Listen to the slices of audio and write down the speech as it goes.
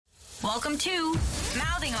Welcome to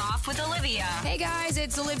Mouthing Off with Olivia. Hey guys,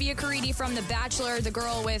 it's Olivia Caridi from The Bachelor, the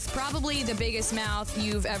girl with probably the biggest mouth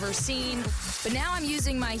you've ever seen. But now I'm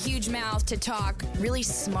using my huge mouth to talk really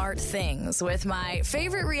smart things with my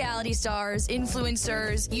favorite reality stars,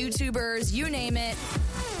 influencers, YouTubers, you name it.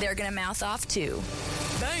 They're gonna mouth off too.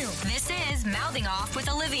 Bam. This is Mouthing Off with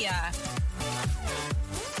Olivia.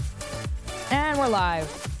 And we're live.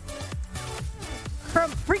 From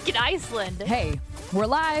freaking Iceland. Hey, we're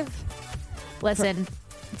live Listen,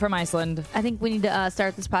 from Iceland. I think we need to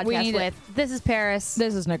start this podcast with, this is Paris.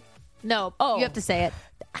 This is Nick. No, Oh. you have to say it.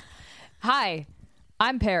 Hi,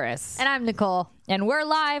 I'm Paris. And I'm Nicole. And we're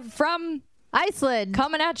live from Iceland.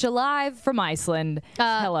 coming at you live from Iceland.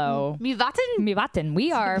 Hello. Mývatn? Mývatn.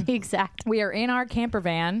 We are To be exact. we are in our camper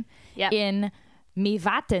van Yep. in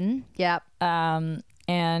Mývatn. Yep.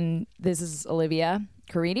 And this is Olivia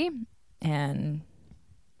Caridi and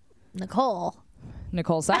Nicole.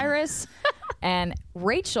 Cyrus. And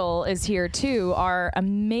Rachel is here too, our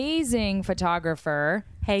amazing photographer.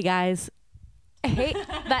 Hey guys. Hey,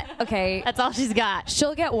 okay. That's all she's got.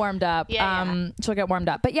 She'll get warmed up. Yeah. She'll get warmed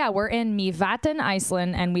up. But yeah, we're in Mývatn,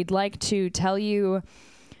 Iceland, and we'd like to tell you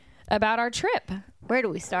about our trip. Where do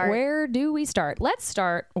we start? Where do we start? Let's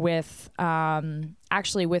start with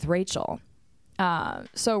actually with Rachel.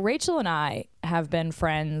 So Rachel and I have been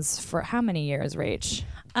friends for how many years, Rach?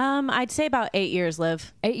 I'd say about 8 years,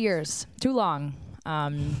 Liv. 8 years. Too long.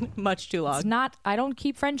 Much too long. It's not. I don't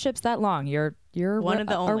keep friendships that long. You're One of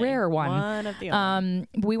the a only. rare one. One of the only.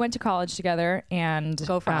 We went to college together and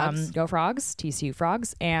Go Frogs. Go Frogs, TCU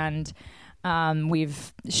Frogs, and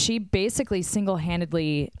she basically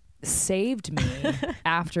single-handedly saved me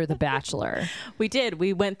after The Bachelor. We did.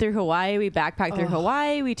 We went through Hawaii. We backpacked through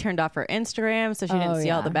Hawaii. We turned off her Instagram so she didn't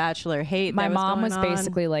see all the Bachelor hate. My that mom was going on.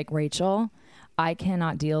 basically like, Rachel, I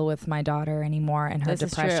cannot deal with my daughter anymore and her This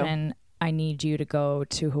is true. depression. I need you to go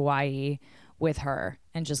to Hawaii with her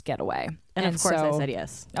and just get away. And of course I so- said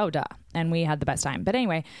yes. Oh, duh. And we had the best time. But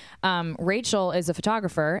anyway, Rachel is a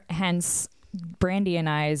photographer, hence Brandy and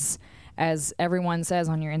I's, as everyone says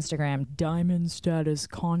on your Instagram, diamond status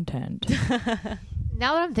content.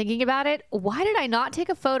 Now that I'm thinking about it, why did I not take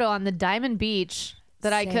a photo on the Diamond Beach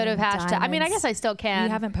that I could have Same hashtag? I mean, I diamonds. guess I still can. You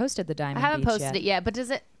haven't posted the I diamond haven't beach posted it yet, but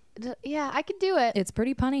does it? Yeah, I could do it. It's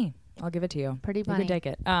pretty punny. I'll give it to you. Pretty You punny. can take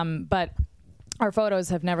it. But our photos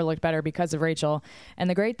have never looked better because of Rachel. And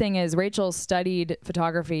the great thing is Rachel studied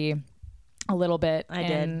photography a little bit. I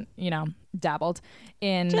and, dabbled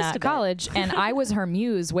in Just a bit. college. And I was her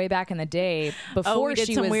muse way back in the day before we did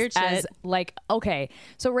she some was weird as shit. like, okay.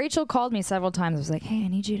 So Rachel called me several times. I was like, hey, I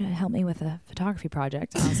need you to help me with a photography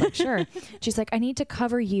project. And I was like, sure. She's like, I need to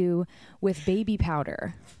cover you with baby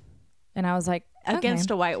powder. And I was like, Against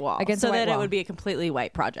okay. a white wall. Against so a white that wall. it would be a completely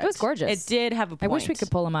white project. It was gorgeous. It did have a point. I wish we could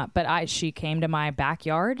pull him up, but she came to my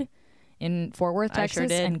backyard in Fort Worth, I sure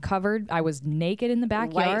Texas, did. and covered. I was naked in the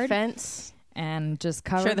White backyard fence. and just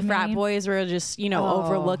covered. Sure, the frat me. boys were just,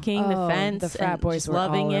 overlooking the fence. The frat and boys just were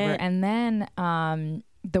loving all over. it. And then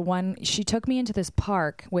she took me into this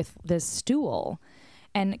park with this stool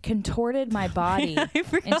and contorted my body I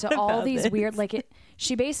forgot into all about these this. weird,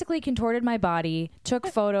 she basically contorted my body, took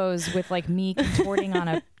photos with me contorting on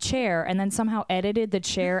a chair, and then somehow edited the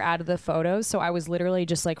chair out of the photos. So I was literally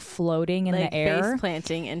just floating in the air. face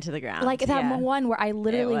planting into the ground. Like that Yeah. one where I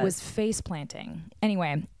literally was. was face planting.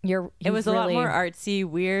 Anyway, It was a lot more artsy,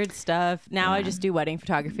 weird stuff. Now I just do wedding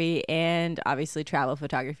photography and obviously travel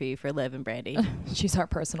photography for Liv and Brandy. She's our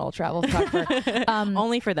personal travel photographer.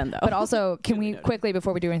 Only for them though. But also, can we quickly,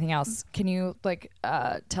 before we do anything else, can you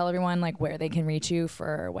tell everyone where they can reach you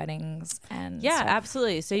for weddings and yeah, stuff?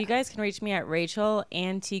 absolutely. So you guys can reach me at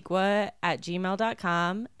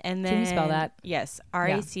rachelantigua@gmail.com. And then Can you spell that? Yes.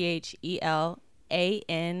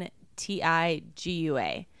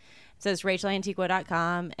 RACHELANTIGUA. It says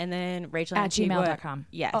rachelantigua.com and then Rachel At Antigua. gmail.com.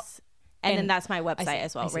 Yes. Oh, and then and that's my I website see,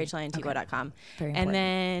 as well, I see. rachelantigua.com. Very And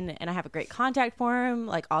important. then I have a great contact form,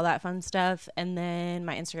 all that fun stuff. And then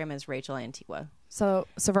my Instagram is Rachel Antigua. So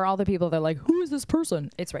for all the people that are like, who is this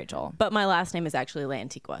person? It's Rachel. But my last name is actually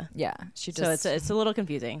Lantigua. Yeah, she just. So it's a little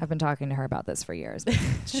confusing. I've been talking to her about this for years. But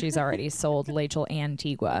she's already sold Rachel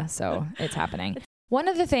Antigua, so it's happening. One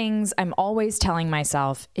of the things I'm always telling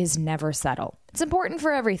myself is never settle. It's important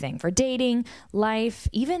for everything, for dating, life,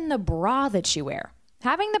 even the bra that you wear.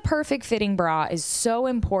 Having the perfect fitting bra is so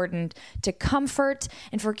important to comfort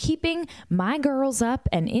and for keeping my girls up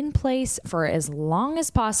and in place for as long as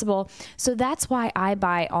possible. So that's why I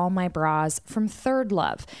buy all my bras from Third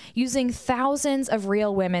Love. Using thousands of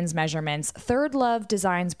real women's measurements, Third Love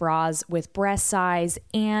designs bras with breast size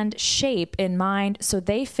and shape in mind so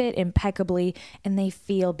they fit impeccably and they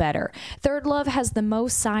feel better. Third Love has the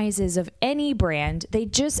most sizes of any brand. They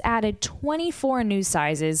just added 24 new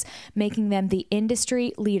sizes, making them the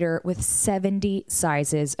industry leader with 70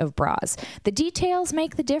 sizes of bras. The details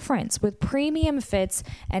make the difference with premium fits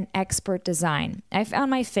and expert design. I found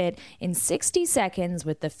my fit in 60 seconds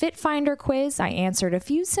with the Fit Finder quiz. I answered a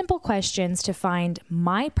few simple questions to find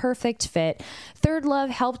my perfect fit. Third Love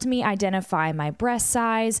helped me identify my breast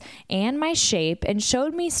size and my shape and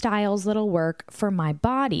showed me styles that'll work for my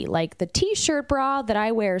body, like the t-shirt bra that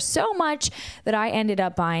I wear so much that I ended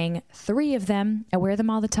up buying 3 of them. I wear them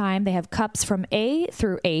all the time. They have cups from A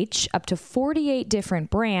through H, up to 48 different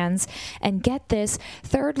brands. And get this,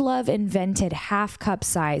 Third Love invented half cup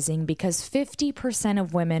sizing because 50%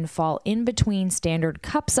 of women fall in between standard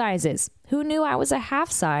cup sizes. Who knew I was a half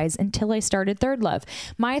size until I started Third Love?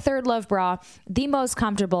 My Third Love bra, the most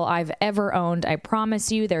comfortable I've ever owned. I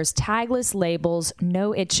promise you, there's tagless labels,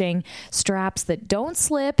 no itching, straps that don't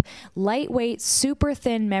slip, lightweight, super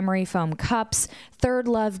thin memory foam cups. Third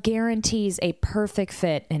Love guarantees a perfect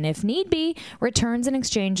fit. And if need be, returns and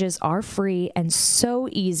exchanges are free and so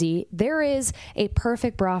easy. There is a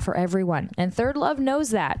perfect bra for everyone. And Third Love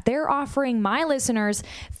knows that. They're offering my listeners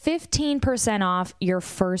 15% off your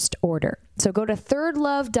first order. So go to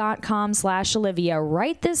thirdlove.com/Olivia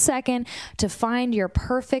right this second to find your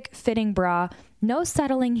perfect fitting bra. No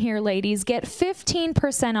settling here, ladies. Get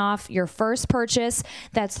 15% off your first purchase.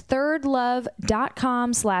 That's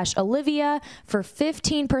thirdlove.com/Olivia for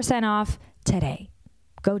 15% off today.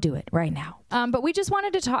 Go do it right now. But we just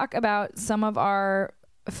wanted to talk about some of our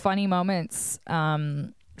funny moments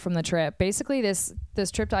from the trip. Basically, this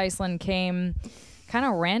trip to Iceland came kind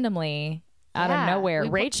of randomly out of nowhere.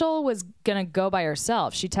 Rachel was gonna go by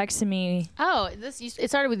herself. She texted me. Oh, it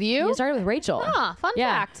started with you? It started with Rachel. Ah, fun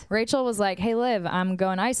fact. Rachel was like, "Hey, Liv, I'm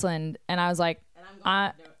going to Iceland," and I was like,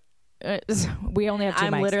 "We only have 2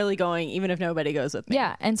 mics. I'm literally going, even if nobody goes with me."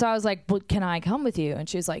 Yeah, and so I was like, "Well, can I come with you?" And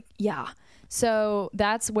she was like, "Yeah." So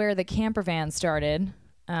that's where the camper van started.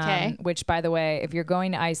 Okay. Which, by the way, if you're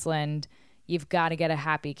going to Iceland, you've got to get a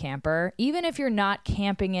happy camper, even if you're not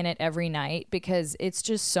camping in it every night, because it's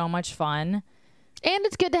just so much fun. And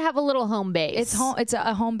it's good to have a little home base. It's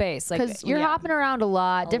a home base. Because you're hopping around a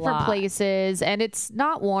lot, different places, and it's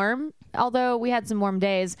not warm. Although we had some warm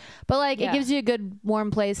days, but it gives you a good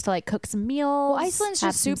warm place to cook some meals. Well, Iceland's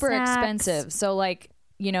just super expensive. So if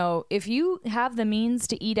you have the means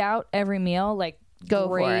to eat out every meal, go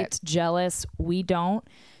great, for it. Jealous. We don't.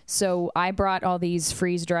 So I brought all these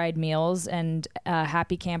freeze-dried meals, and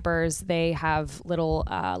Happy Campers, they have little,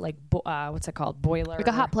 what's it called? Boiler. Like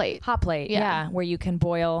a hot plate. Hot plate, yeah, where you can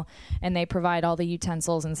boil, and they provide all the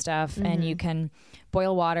utensils and stuff, and you can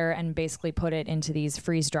boil water and basically put it into these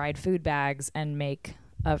freeze-dried food bags and make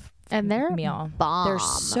a meal. Bomb. They're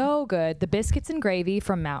so good. The biscuits and gravy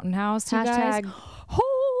from Mountain House, you guys.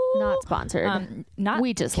 Not sponsored.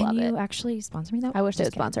 We just love it. Can you actually sponsor me though? I wish they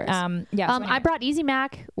would sponsor us. So I brought Easy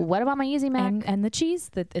Mac. What about my Easy Mac? And the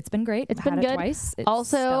cheese. It's been great. It's I've been had good. It twice. It's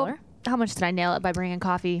also, stellar. how much did I nail it by bringing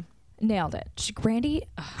coffee? Nailed it. Brandy.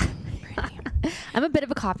 I'm a bit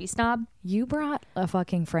of a coffee snob. You brought a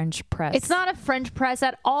fucking French press. It's not a French press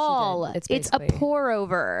at all. It's a pour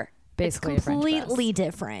over. Basically it's completely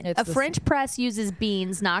different. A French press uses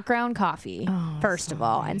beans, not ground coffee, first of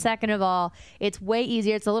all. And second of all, it's way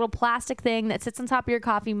easier. It's a little plastic thing that sits on top of your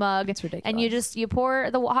coffee mug. It's ridiculous. And you pour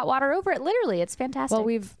the hot water over it. Literally, it's fantastic. Well,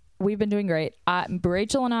 we've been doing great.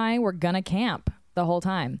 Rachel and I were going to camp the whole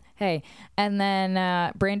time. Hey. And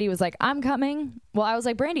then Brandy was like, "I'm coming." Well, I was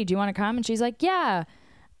like, "Brandy, do you want to come?" And she's like, "Yeah.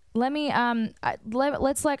 Let me,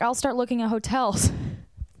 let's I'll start looking at hotels."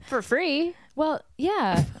 For free. Well,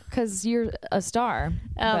 yeah, because you're a star.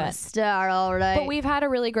 I'm a star, all right. But we've had a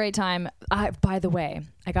really great time. By the way,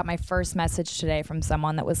 I got my first message today from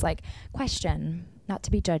someone that was like, "Question, not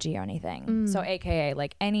to be judgy or anything." So, AKA,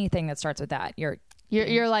 anything that starts with that, you're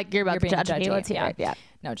about to judge me. Let's hear it. Yeah.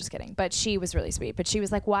 No, just kidding. But she was really sweet. But she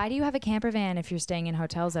was like, "Why do you have a camper van if you're staying in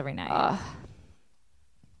hotels every night?"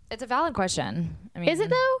 It's a valid question. I mean, is it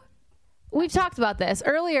though? We've talked about this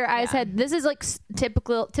earlier. I said this is like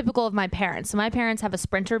typical of my parents. So my parents have a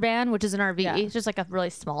Sprinter van, which is an RV. Yeah. It's just like a really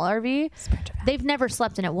small RV. They've never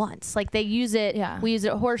slept in it once. Like they use it. Yeah. We use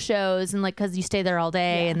it at horse shows and like because you stay there all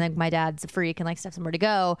day. And then my dad's a freak and likes to have somewhere to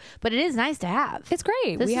go. But it is nice to have. It's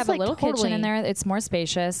great. We have a little kitchen in there. It's more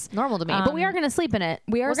spacious. Normal to me. But we are going to sleep in it.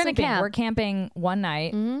 We're going to camp. We're camping one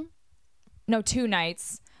night. Mm-hmm. No, 2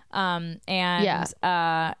 nights. 2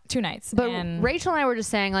 nights. But and Rachel and I were just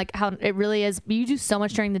saying like how it really is. You do so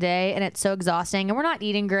much during the day and it's so exhausting and we're not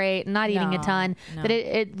eating great and not eating a ton that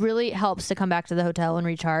it really helps to come back to the hotel and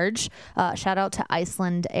recharge. Shout out to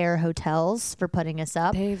Iceland Air Hotels for putting us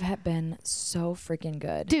up. They have been so freaking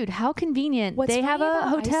good. Dude, how convenient. They have a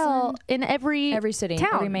hotel in every city, town.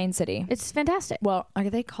 every main city. It's fantastic. Well, are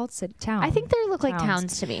they called towns? I think they look like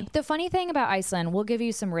towns to me. The funny thing about Iceland, we'll give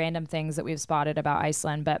you some random things that we've spotted about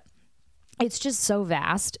Iceland, but it's just so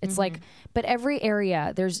vast. It's like, but every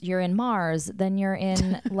area you're in Mars, then you're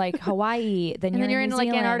in like Hawaii, then you're in like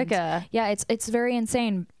Antarctica. Yeah, it's very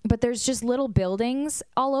insane. But there's just little buildings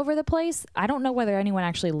all over the place. I don't know whether anyone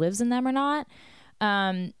actually lives in them or not.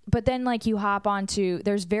 But then like you hop onto,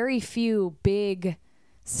 there's very few big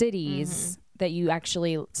cities that you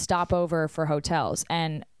actually stop over for hotels.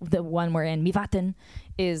 And the one we're in, Mývatn,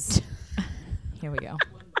 is here we go.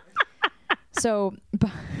 So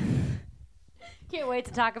can't wait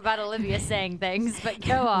to talk about Olivia saying things, but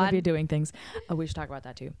go on. Olivia doing things. Oh, we should talk about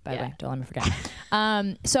that too, by the way. Don't let me forget.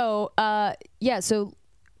 So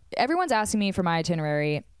everyone's asking me for my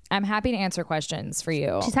itinerary. I'm happy to answer questions for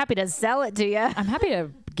you. She's happy to sell it to you. I'm happy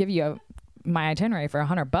to give you my itinerary for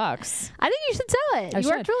 $100. I think you should sell it. You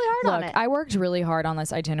worked really hard on it. I worked really hard on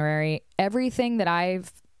this itinerary. Everything that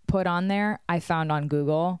I've put on there, I found on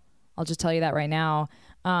Google. I'll just tell you that right now.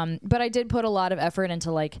 But I did put a lot of effort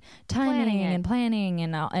into like timing and planning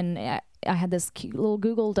and I had this cute little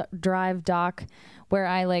Google Drive doc where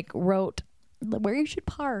I like wrote where you should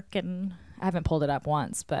park, and I haven't pulled it up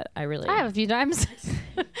once, but I have a few times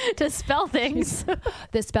to spell things.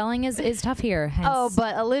 The spelling is tough here. Hence,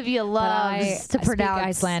 but Olivia loves to pronounce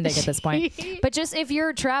Icelandic at this point. But just if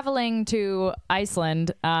you're traveling to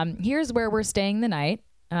Iceland, here's where we're staying the night.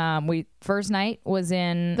 First night was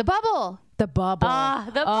in the Bubble. The Bubble.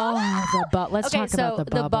 The Bubble. Let's talk about the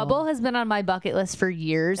Bubble. The Bubble has been on my bucket list for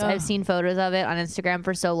years. I've seen photos of it on Instagram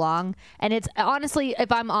for so long. And it's honestly,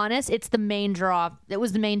 if I'm honest, it's the main draw. It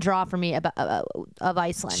was the main draw for me of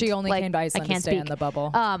Iceland. She only came to Iceland to stay in the Bubble.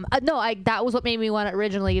 That was what made me want to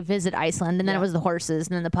originally visit Iceland. And then it was the horses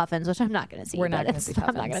and then the puffins, which I'm not going to see. We're not going to see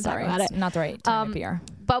puffins. I'm not going to talk about it. Not the right time of year.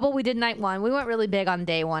 Bubble, we did night 1. We went really big on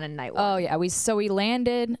day 1 and night 1. Oh, yeah. We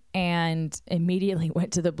landed and immediately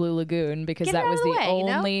went to the Blue Lagoon because that was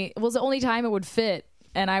it was the only time it would fit.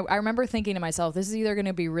 And I remember thinking to myself, this is either going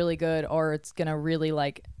to be really good or it's going to really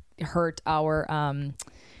like hurt our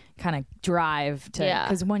kind of drive to,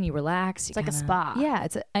 because when you relax, it's like a spa. Yeah,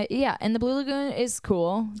 it's and the Blue Lagoon is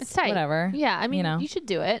cool. It's tight. Whatever. Yeah, I mean, you should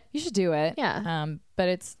do it. You should do it. Yeah. But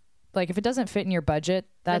it's like if it doesn't fit in your budget,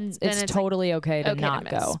 it's totally okay to not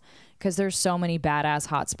go. Because there's so many badass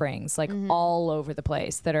hot springs like all over the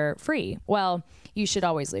place that are free. Well, you should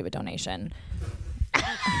always leave a donation.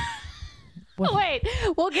 Wait,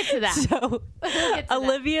 we'll get to that. So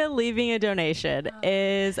Olivia leaving a donation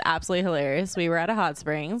is absolutely hilarious. We were at a hot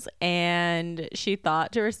springs and she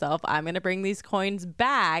thought to herself, I'm going to bring these coins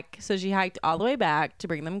back. So she hiked all the way back to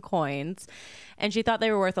bring them coins. And she thought they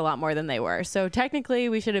were worth a lot more than they were. So technically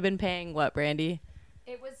we should have been paying what, Brandy?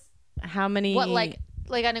 It was how many? What,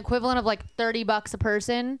 like an equivalent of like $30 a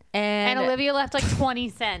person, and Olivia left like 20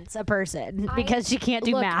 cents a person because she can't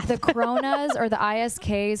do math. The Coronas or the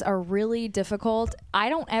ISKs are really difficult. I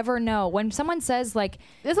don't ever know when someone says like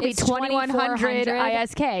this will be 2,100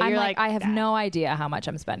 ISK. You're like I have no idea how much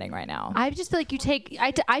I'm spending right now. I just feel like you take.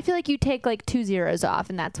 I feel like you take like 2 zeros off,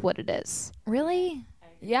 and that's what it is. Really?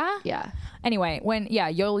 Yeah. Yeah. Anyway, when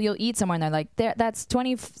you'll eat somewhere and they're like that's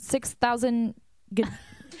 26,000.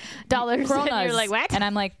 Dollars. Coronas. And you're like, what? And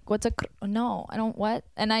I'm like, no, I don't, what?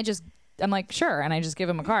 And I'm like, sure. And I just give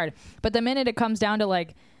him a card. But the minute it comes down to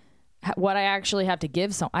like what I actually have to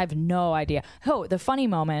give I have no idea. Oh, the funny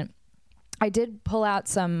moment, I did pull out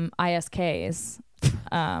some ISKs,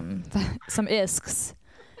 some ISKs.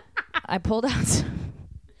 I pulled out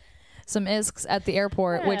some ISKs at the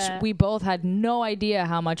airport, which we both had no idea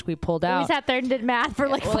how much we pulled out. We sat there and did math for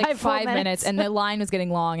like 5 minutes. And the line was getting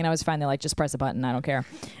long and I was finally like, just press a button. I don't care.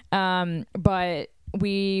 But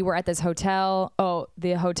we were at this hotel. Oh,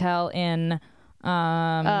 the hotel in,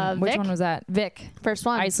 which one was that? Vic. First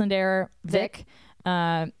one. Iceland Air, Vic.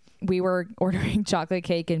 We were ordering chocolate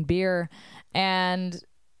cake and beer and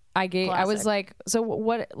I was like, so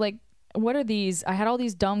what, like, what are these? I had all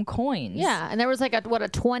these dumb coins. Yeah, and there was like a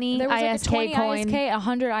 20 There was ISK like a 20 coin. ISK,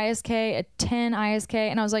 100 ISK, a 10 ISK.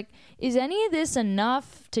 And I was like, is any of this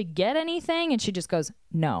enough to get anything? And she just goes,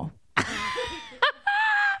 no.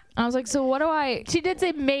 I was like, so what do I... She did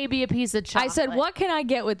say maybe a piece of chocolate. I said, what can I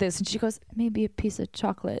get with this? And she goes, maybe a piece of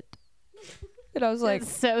chocolate. And I was like...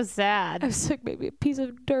 That's so sad. I was like, maybe a piece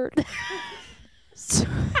of dirt. So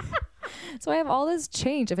I have all this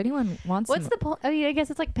change. If anyone wants What's some, the point? I mean, I guess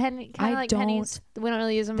it's like kind of like pennies. We don't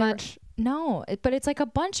really use them much. No, but it's like a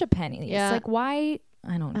bunch of pennies. Yeah. It's like, why...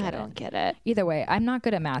 I don't get it. Either way, I'm not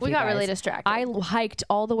good at math. We got really distracted. I hiked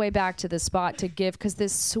all the way back to the spot to give because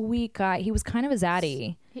this sweet guy, he was kind of a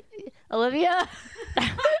zaddy. Olivia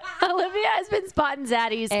has been spotting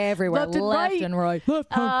zaddies Everywhere, left and right.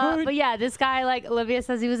 But yeah, this guy, like Olivia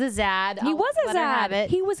says, he was a zad. He was a zad.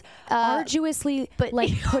 He was arduously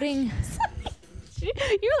like putting. You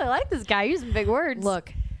really like this guy. Using big words.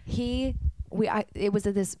 Look, it was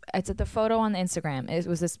it's at the photo on the Instagram. It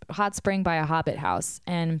was this hot spring by a Hobbit house,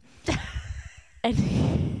 and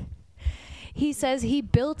he says he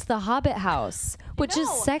built the Hobbit house, which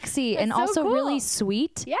is sexy and so also cool. really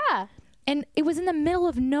sweet. Yeah. And it was in the middle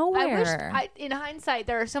of nowhere. In hindsight,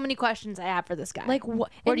 there are so many questions I have for this guy. Like,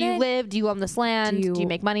 where do you live? Do you own this land? Do you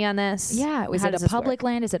make money on this? Yeah. Was it a public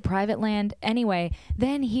land? Is it private land? Anyway,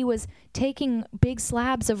 then he was taking big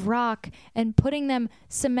slabs of rock and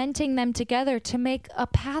cementing them together to make a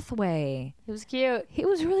pathway. It was cute. He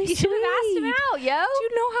was really sweet. You should have asked him out, yo. Do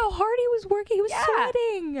you know how hard he was working? He was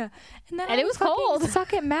sweating. And it was cold.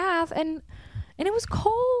 Suck at math and it was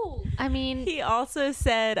cold. I mean, he also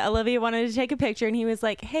said Olivia wanted to take a picture, and he was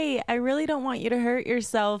like, "Hey, I really don't want you to hurt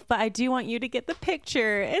yourself, but I do want you to get the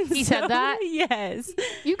picture." And he said that? Yes.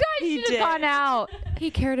 You guys should have gone out. He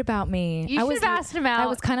cared about me. You should have asked him out. I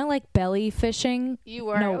was kind of like belly fishing. You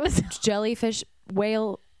were. No, it was jellyfish,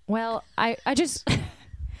 whale. Well, I just,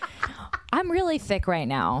 I'm really thick right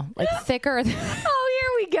now. Like thicker. Oh, here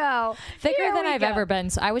we go. Thicker than I've ever been.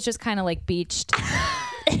 So I was just kind of like beached.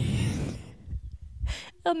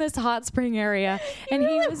 On this hot spring area, and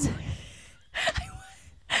he was. I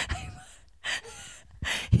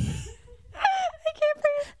can't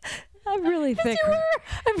breathe. I'm really thick.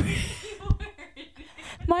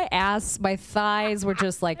 My ass, my thighs were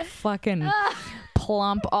just like fucking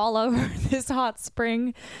plump all over this hot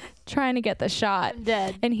spring, trying to get the shot. I'm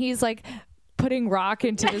dead. And he's like putting rock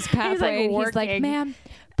into this pathway, and he's like, "Ma'am,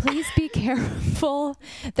 please be careful.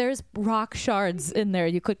 There's rock shards in there.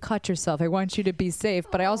 You could cut yourself. I want you to be safe,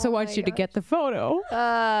 but I also want you to get the photo."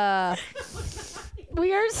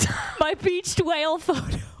 We are my beached whale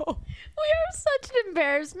photo. We are such an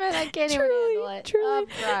embarrassment. I can't even handle it. Truly.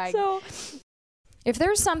 So, if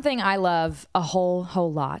there's something I love a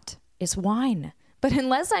whole lot, it's wine. But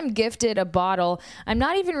unless I'm gifted a bottle, I'm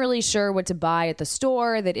not even really sure what to buy at the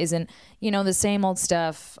store that isn't, the same old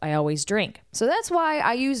stuff I always drink. So that's why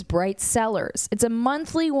I use Bright Cellars. It's a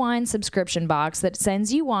monthly wine subscription box that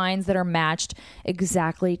sends you wines that are matched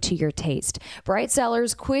exactly to your taste. Bright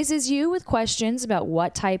Cellars quizzes you with questions about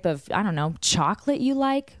what type of, chocolate you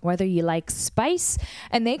like, whether you like spice,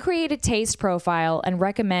 and they create a taste profile and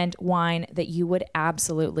recommend wine that you would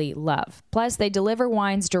absolutely love. Plus, they deliver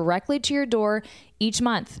wines directly to your door each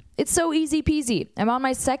month. It's so easy peasy. I'm on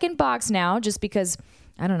my second box now just because,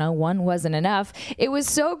 one wasn't enough. It was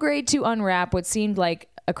so great to unwrap what seemed like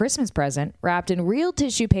a Christmas present wrapped in real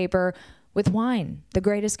tissue paper with wine, the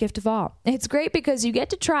greatest gift of all. It's great because you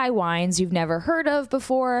get to try wines you've never heard of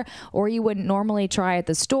before or you wouldn't normally try at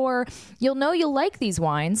the store. You'll know you'll like these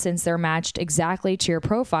wines since they're matched exactly to your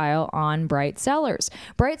profile on Bright Cellars.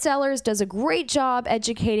 Bright Cellars does a great job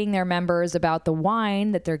educating their members about the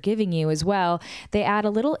wine that they're giving you as well. They add a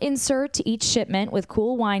little insert to each shipment with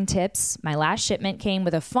cool wine tips. My last shipment came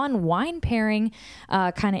with a fun wine pairing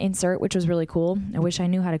kind of insert, which was really cool. I wish I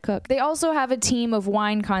knew how to cook. They also have a team of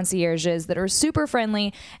wine concierges that are super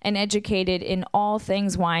friendly and educated in all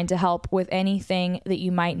things wine to help with anything that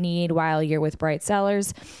you might need while you're with Bright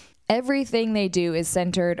Cellars. Everything they do is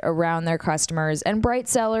centered around their customers, and Bright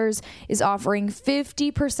Cellars is offering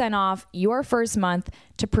 50% off your first month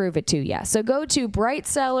to prove it to you. So go to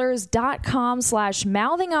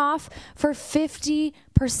brightcellars.com/mouthingoff for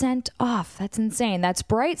 50% off. That's insane. That's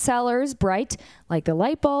Bright Cellars, bright like the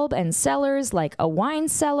light bulb, and cellars like a wine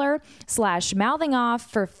cellar /mouthingoff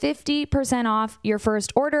for 50% off your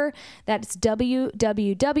first order. That's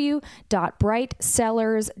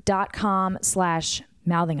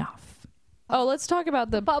www.brightcellars.com/mouthingoff. Oh, let's talk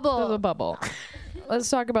about the bubble. The bubble. Let's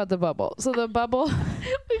talk about the bubble. So the bubble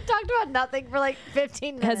We've talked about nothing for like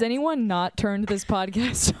 15 minutes. Has anyone not turned this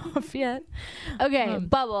podcast off yet? Okay,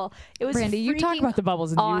 Bubble. It was Brandy, you talked about the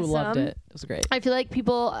bubbles and awesome. you loved it. It was great. I feel like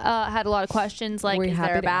people had a lot of questions like, is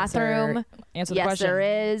there a bathroom? Answer the yes, question. there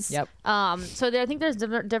is. Yep. So I think there's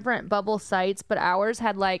different bubble sites, but ours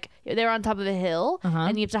had like, they were on top of a hill,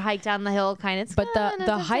 and you have to hike down the hill kind of. But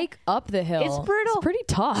the hike up the hill, it's brutal. It's pretty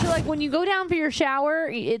tough. So like when you go down for your shower,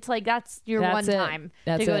 it's like that's your one time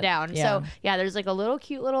to go down. Yeah. So yeah, there's like a little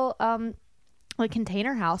cute little like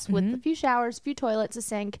container house with a few showers, a few toilets, a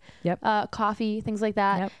sink, coffee, things like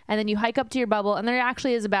that. And then you hike up to your bubble, and there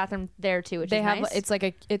actually is a bathroom there too, which they is have nice.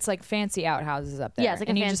 It's like fancy outhouses up there. Yeah, it's like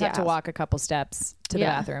a and you just fancy have to house. walk a couple steps to the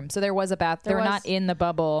bathroom. So there was a bath. They're was- not in the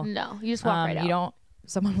bubble. No, you just walk right out. You don't.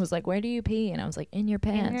 Someone was like, "Where do you pee?" And I was like, "In your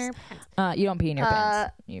pants." your pants. You don't pee in your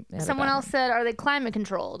pants. You have a Someone else bathroom. said, "Are they climate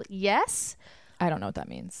controlled?" Yes. I don't know what that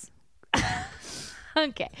means.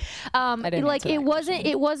 Okay. didn't Like answer it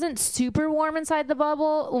that wasn't super warm inside the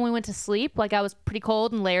bubble when we went to sleep. Like I was pretty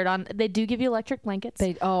cold and layered on. They do give you electric blankets.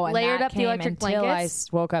 And layered that up the came electric until blankets.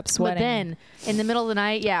 I woke up But sweating. then in the middle of the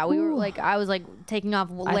night, we were like, I was like taking off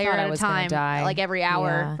layer thought I at a was gonna time, die. like every hour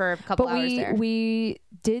Yeah. for a couple but hours there. we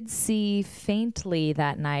did see faintly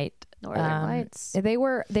that night. Northern Lights. They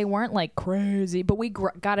weren't like crazy, but we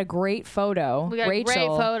got a great photo. We got Rachel a great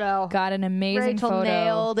photo. got an amazing Rachel photo.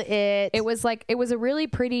 nailed it. It was a really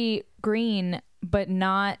pretty green, but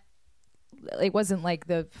not. It wasn't like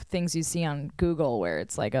the things you see on Google where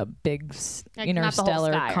it's like a big Like, not the whole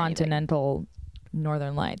interstellar sky or continental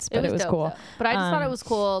Northern Lights. But it was dope, cool. though. But I just thought it was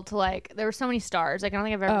cool to like. There were so many stars. Like I don't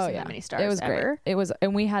think I've ever seen that many stars. It was ever. great. It was,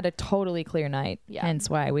 and we had a totally clear night. Yeah. Hence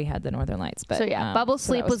why we had the Northern Lights. But So Bubble so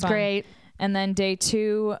sleep that was fun. great. And then day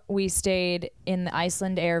 2, we stayed in the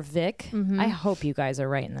Iceland Air Vik. I hope you guys are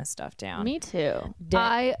writing this stuff down. Me too.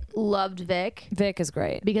 I loved Vic Vik is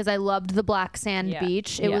great. because I loved the black sand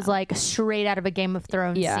beach. It was like straight out of a Game of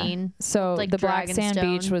Thrones scene. So like the Black Sand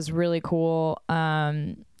Dragonstone. Beach was really cool.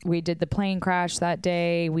 We did the plane crash that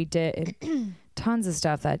day. We did tons of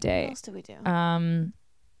stuff that What day. else did we do?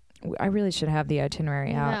 I really should have the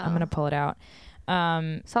itinerary out. I'm No. going to pull it out.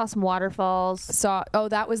 Saw some waterfalls.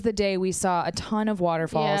 That was the day we saw a ton of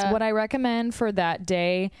waterfalls. Yeah. What I recommend for that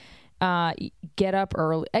day, get up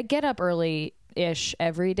early ish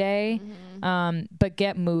every day, but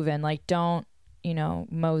get moving. Like don't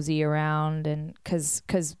mosey around, and because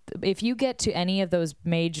if you get to any of those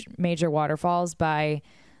major waterfalls by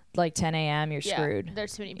like 10 a.m. you're screwed.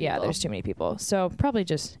 There's too many people. Yeah, there's too many people. So probably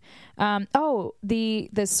just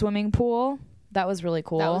the swimming pool. That was really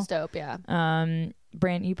cool. That was dope, yeah.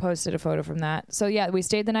 Brant, you posted a photo from that. So yeah, we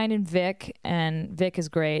stayed the night in Vik, and Vik is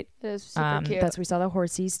great. It was super cute. That's we saw the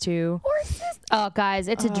horsies too. Horses. Oh, guys,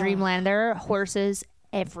 it's a dreamland. There are horses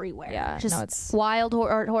everywhere. Yeah, just no, it's- wild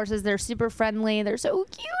horses. They're super friendly. They're so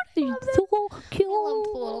cute. I love them. So cute. I loved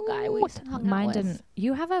the little guy we hung out Mine with. didn't.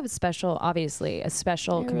 You have a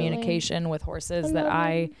special communication with horses that love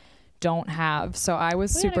I don't have. So I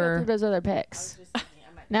was We gotta go super. through those other pics.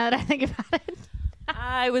 Now that I think about it.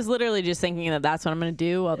 I was literally just thinking that that's what I'm going to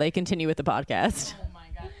do while they continue with the podcast.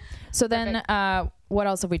 So then, what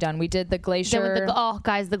else have we done? We did the glacier.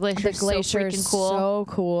 Guys, the glacier's so freaking cool. So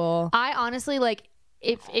cool. I honestly like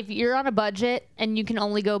if you're on a budget and you can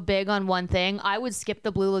only go big on one thing, I would skip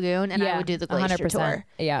the Blue Lagoon and I would do the glacier 100%. tour.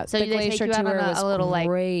 Yeah, So the they take glacier you out on tour was a little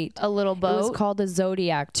great. a little It boat. was called the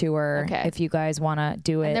Zodiac Tour. Okay. If you guys want to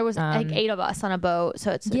do it, and there was like 8 of us on a boat, so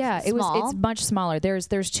it's it small. was. It's much smaller. There's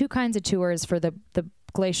 2 kinds of tours for the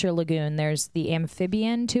Glacier Lagoon. There's the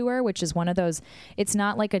amphibian tour, which is one of those. It's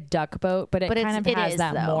not like a duck boat, but it kind of it has is,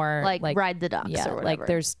 that though. more like ride the ducks Yeah, or whatever. like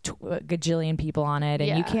there's a gajillion people on it, and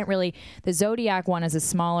you Yeah. can't really. The Zodiac one is a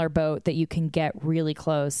smaller boat that you can get really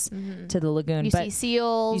close to the lagoon. you but see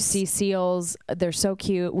seals. You see seals. They're so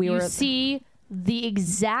cute. You see the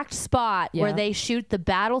exact spot where Yeah. they shoot the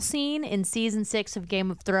battle scene in season 6 of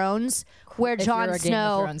Game of Thrones, where if Jon you're a Game of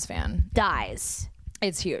Snow Thrones fan. dies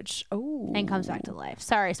It's huge. Oh, and comes back to life.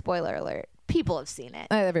 Sorry, spoiler alert. People have seen it.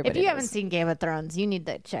 Everybody if you does. haven't seen Game of Thrones, you need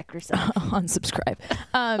to check yourself. Unsubscribe.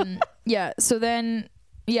 Yeah. So then,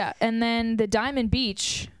 and then the Diamond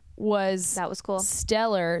Beach was That was cool.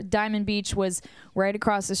 stellar. Diamond Beach was right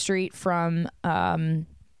across the street from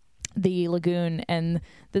the lagoon, and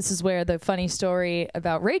this is where the funny story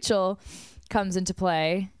about Rachel comes into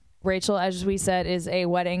play. Rachel, as we said, is a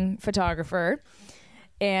wedding photographer.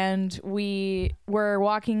 And we were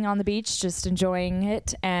walking on the beach, just enjoying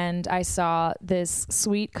it. And I saw this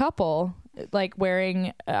sweet couple, like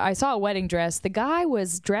wearing, I saw a wedding dress. The guy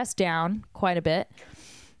was dressed down quite a bit.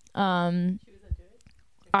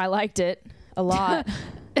 I liked it a lot.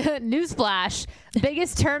 Newsflash.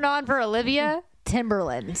 Biggest turn on for Olivia,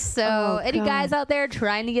 Timberlands. So Oh, any God. guys out there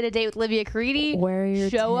trying to get a date with Olivia Caridi, Wear your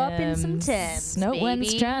show up in some Timbs. Timbs. No one's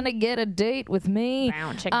baby. trying to get a date with me.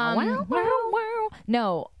 Wow, chicken, wow, wow.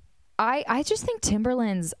 No, I just think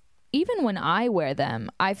Timberlands, even when I wear them,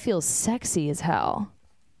 I feel sexy as hell.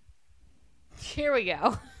 Here we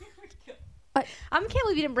go. I can't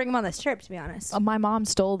believe you didn't bring them on this trip, to be honest. My mom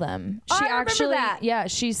stole them. Oh, She I remember actually, that. yeah,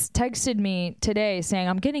 she's texted me today saying,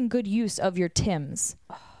 I'm getting good use of your Timbs.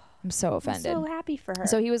 I'm so I'm offended. so happy for her.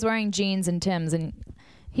 So he was wearing jeans and Timbs, and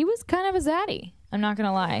he was kind of a zaddy. I'm not going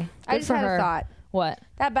to lie. I Good just for had her. a thought. What?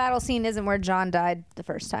 That battle scene isn't where John died the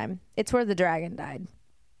first time. It's where the dragon died.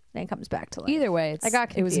 Then comes back to life. Either way, I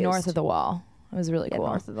got it was confused. north of the wall. It was really Yeah, cool.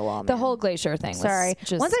 north of the wall, The man. whole glacier thing was Sorry.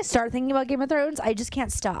 just... Once I start thinking about Game of Thrones, I just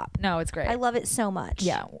can't stop. No, it's great. I love it so much.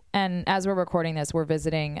 Yeah. And as we're recording this, we're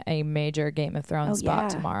visiting a major Game of Thrones spot yeah.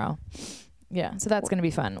 tomorrow. Yeah. So that's going to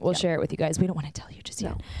be fun. We'll share it with you guys. We don't want to tell you just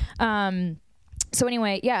yet. So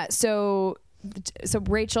anyway, yeah. So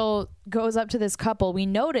Rachel goes up to this couple. We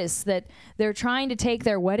notice that they're trying to take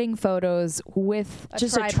their wedding photos with A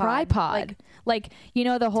just tripod. a tripod. Like, you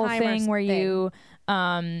know, the whole Timer thing where thing. you,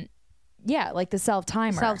 yeah, like the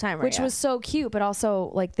self-timer. Self-timer, which yeah. was so cute, but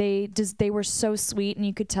also like they were so sweet, and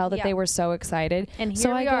you could tell that Yeah. they were so excited. And here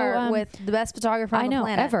so we I are go, with the best photographer on I the know,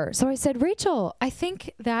 planet. ever. So I said, Rachel, I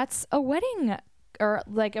think that's a wedding or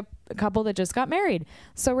like a couple that just got married.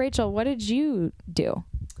 So Rachel, what did you do?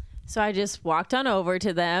 So I just walked on over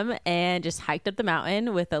to them and just hiked up the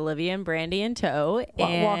mountain with Olivia and Brandy in tow. Walking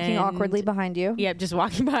and- awkwardly behind you. Yep, just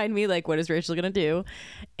walking behind me, like, what is Rachel going to do?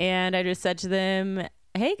 And I just said to them,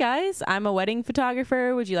 hey guys, I'm a wedding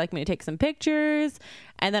photographer. Would you like me to take some pictures?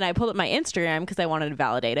 And then I pulled up my Instagram because I wanted to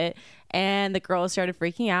validate it. And the girls started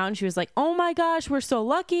freaking out, and she was like, oh my gosh, we're so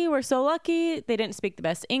lucky. We're so lucky. They didn't speak the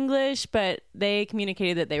best English, but they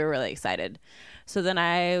communicated that they were really excited. So then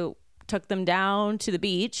I took them down to the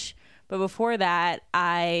beach. But before that,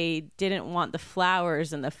 I didn't want the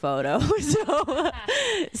flowers in the photo.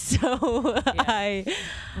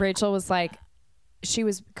 Rachel was like, she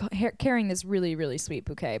was carrying this really, really sweet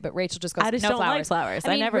bouquet, but Rachel just goes, I just no don't flowers. like flowers. I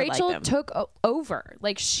mean, never liked Rachel them. took over.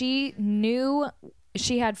 Like, she knew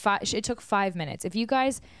she had it took 5 minutes. If you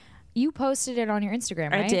guys, you posted it on your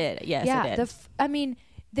Instagram, right? I did. Yes, yeah, I did. I mean,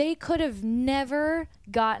 they could have never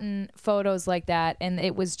gotten photos like that, and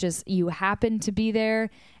it was just, you happened to be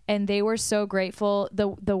there, and they were so grateful.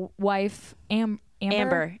 The wife,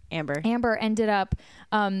 Amber ended up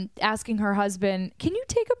asking her husband, can you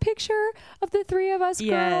take a picture of the three of us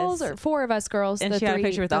girls, or four of us girls? And the she three, had a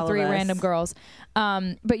picture with the all of three us. random girls.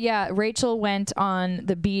 But yeah, Rachel went on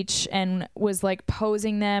the beach and was like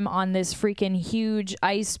posing them on this freaking huge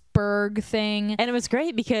iceberg thing. And it was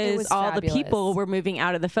great because was all fabulous. the people were moving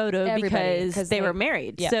out of the photo Everybody, because they were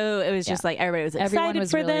married. yeah. So it was just Yeah. like everybody was Everyone excited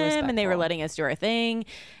was for really them, and they were respectful. letting us do our thing.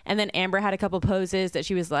 And then Amber had a couple poses that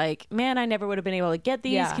she was like, man, I never would have been able to get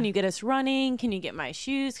these. Yeah. Can you get us running? Can you get my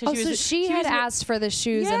shoes? Oh, so she had asked for the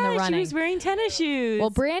shoes and the running. she was wearing tennis shoes. Well,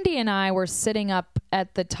 Brandy and I were sitting up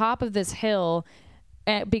at the top of this hill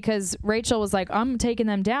because Rachel was like, I'm taking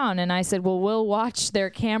them down. And I said, well, we'll watch their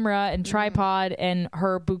camera and tripod and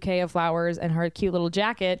her bouquet of flowers and her cute little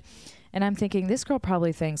jacket. And I'm thinking, this girl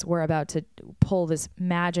probably thinks we're about to pull this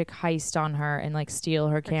magic heist on her and like steal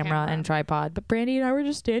her camera and tripod. But Brandy and I were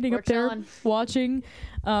just standing up there chilling. watching,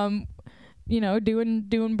 you know,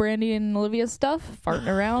 doing Brandy and Olivia stuff, farting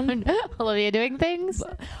around. Olivia doing things.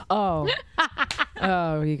 Oh,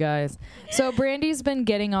 you guys. So Brandy's been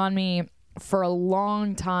getting on me for a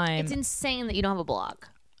long time. It's insane that you don't have a blog.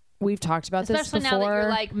 We've talked about Especially this before. now that you're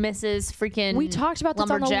like Mrs. freaking We talked about this on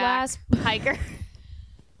the lumberjack last- hiker.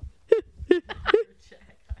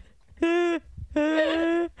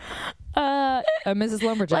 Mrs.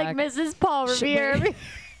 Lumberjack, Like Mrs. Paul Revere.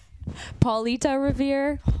 Paulita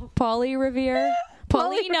Revere, Polly Revere,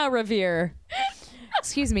 Paulina Revere.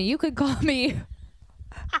 Excuse me, you could call me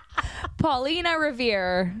Paulina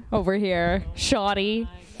Revere over here, shoddy.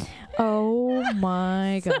 Oh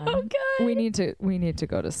my god! good. We need to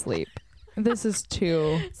go to sleep. This is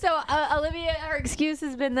too. So Olivia, her excuse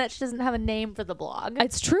has been that she doesn't have a name for the blog.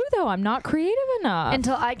 It's true though. I'm not creative enough.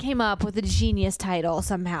 Until I came up with a genius title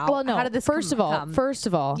somehow. well, no. How did this first of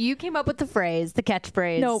all, you came up with the phrase, the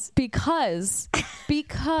catchphrase. no, because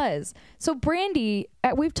so Brandy,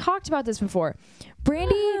 we've talked about this before.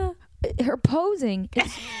 Brandy, her posing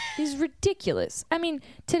is ridiculous. I mean,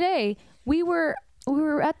 today we were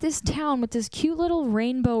at this town with this cute little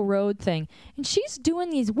Rainbow Road thing, and she's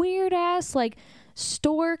doing these weird ass like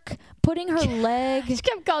stork, putting her leg She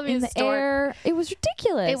kept calling me in a the stork. air. It was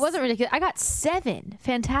ridiculous. It wasn't ridiculous. I got 7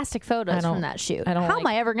 fantastic photos from that shoot. How am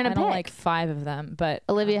I ever going to I pick? don't like 5 of them, but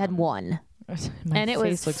Olivia had 1. My and it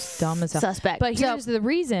face was looks dumb as hell. suspect. But So- here's the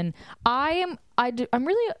reason. I'm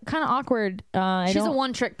really kind of awkward. She's a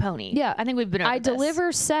one-trick pony. Yeah, I think we've been over I this.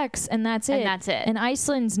 deliver sex, and that's it. And that's it. And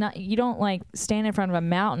Iceland's not. You don't like stand in front of a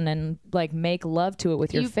mountain and like make love to it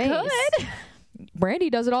with your You face. could. Brandy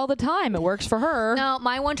does it all the time. It works for her. No,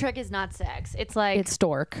 my one trick is not sex. It's like It's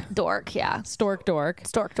dork. dork. Yeah, Stork dork.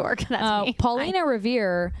 stork dork. That's me. Paulina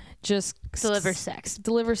Revere just Delivers sex.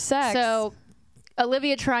 Delivers sex. So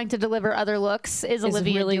Olivia trying to deliver other looks is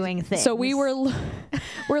Olivia really doing things. So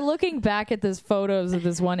we're looking back at this photos of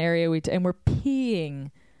this one area and we're peeing,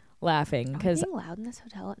 laughing because being loud in this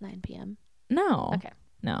hotel at 9 p.m. no, Okay.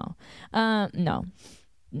 no.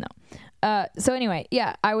 So anyway,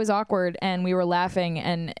 yeah, I was awkward and we were laughing,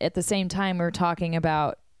 and at the same time we were talking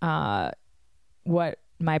about what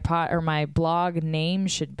my blog name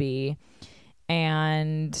should be,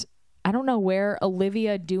 and I don't know where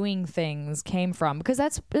Olivia doing things came from, because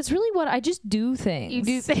that's really what I just do things. You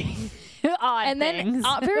do things. Odd and things.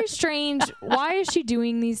 then very strange. Why is she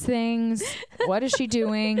doing these things? What is she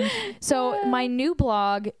doing? So my new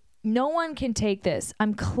blog, no one can take this.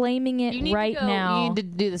 I'm claiming it You need right to go, now. You need to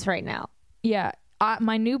do this right now. Yeah,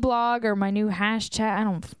 my new blog or my new hashtag. I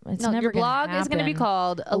don't. It's No, never your gonna blog is going to be happen.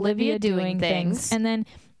 called Olivia Doing Things. and then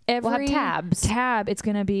every have tabs. It's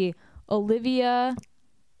going to be Olivia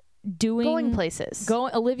doing Going places.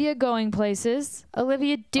 Olivia going places.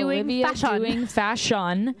 Olivia doing Olivia fashion. doing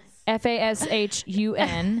fashion.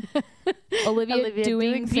 FASHUN. Olivia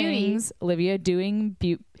doing beauty. things. Olivia doing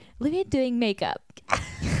Olivia doing makeup.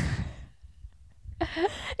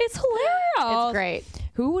 It's hilarious. It's great.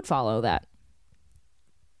 Who would follow that?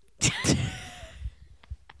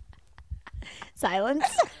 Silence.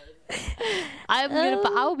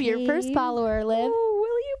 I'll be your first follower, Liv. Oh,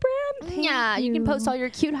 will you, Brad? Yeah, you can post all your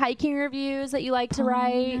cute hiking reviews that you like to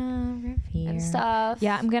write and stuff.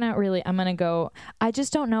 Yeah, I'm gonna go. I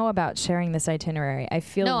just don't know about sharing this itinerary. I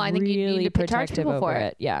feel No, I think you need really to charge protective people over for it.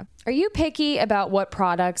 it. Yeah. Are you picky about what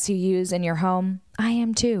products you use in your home? I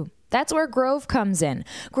am too. That's where Grove comes in.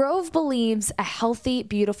 Grove believes a healthy,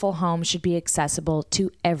 beautiful home should be accessible to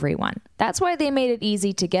everyone. That's why they made it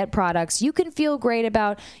easy to get products you can feel great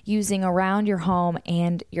about using around your home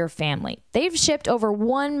and your family. They've shipped over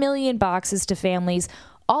 1 million boxes to families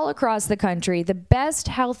all across the country, the best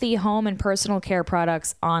healthy home and personal care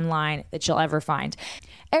products online that you'll ever find.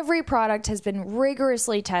 Every product has been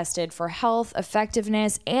rigorously tested for health,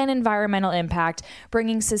 effectiveness, and environmental impact,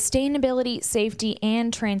 bringing sustainability, safety,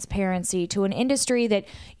 and transparency to an industry that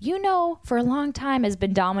for a long time has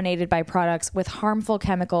been dominated by products with harmful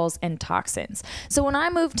chemicals and toxins. So when I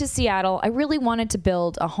moved to Seattle, I really wanted to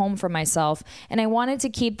build a home for myself, and I wanted to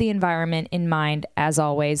keep the environment in mind as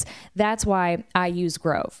always. That's why I use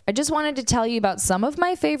Grove. I just wanted to tell you about some of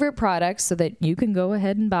my favorite products so that you can go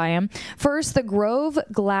ahead and buy them. First, the Grove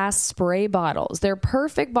glass spray bottles. They're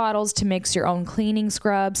perfect bottles to mix your own cleaning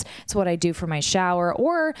scrubs. It's what I do for my shower,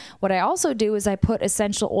 or what I also do is I put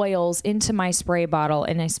essential oils into my spray bottle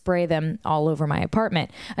and I spray them all over my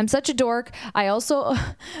apartment. I'm such a dork. I also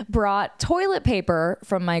brought toilet paper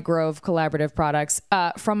from my Grove collaborative products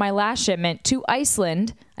from my last shipment to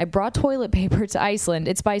Iceland. I brought toilet paper to Iceland.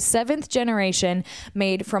 It's by 7th generation,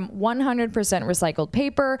 made from 100% recycled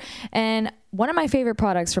paper. And one of my favorite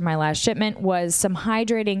products from my last shipment was some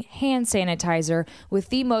hydrating hand sanitizer with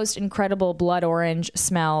the most incredible blood orange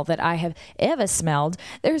smell that I have ever smelled.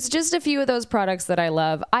 There's just a few of those products that I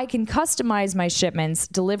love. I can customize my shipments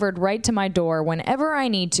delivered right to my door whenever I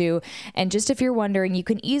need to. And just if you're wondering, you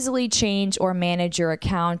can easily change or manage your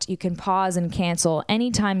account. You can pause and cancel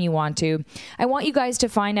anytime you want to. I want you guys to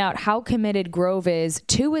find out how committed Grove is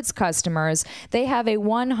to its customers. They have a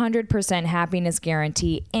 100% happiness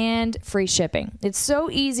guarantee and free shipping. It's so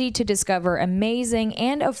easy to discover amazing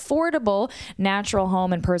and affordable natural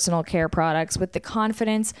home and personal care products with the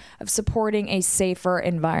confidence of supporting a safer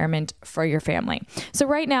environment for your family. So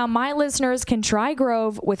right now, my listeners can try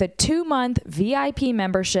Grove with a 2-month VIP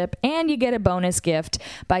membership, and you get a bonus gift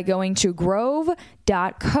by going to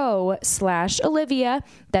grove.co/Olivia.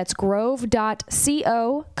 That's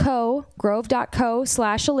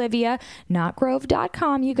grove.co/Olivia, not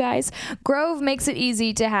grove.com, you guys. Grove makes it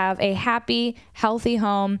easy to have a happy, healthy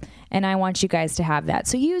home, and I want you guys to have that.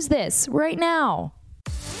 So use this right now.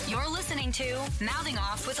 You're listening to Mouthing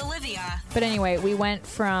Off with Olivia. But anyway, we went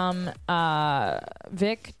from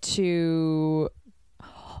Vic to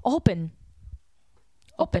Open.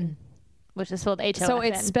 Which is spelled H-O-F-N. So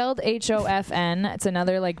it's spelled HOFN. It's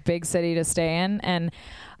another big city to stay in. And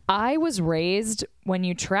I was raised, when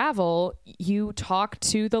you travel, you talk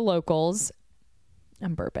to the locals.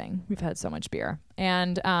 I'm burping. We've had so much beer.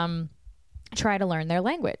 And try to learn their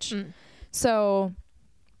language. So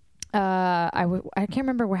I can't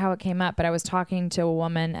remember how it came up, but I was talking to a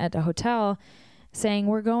woman at a hotel saying,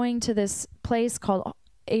 we're going to this place called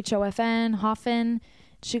Hofen.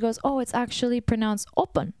 She goes, oh, it's actually pronounced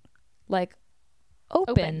open, like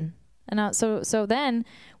open. And so then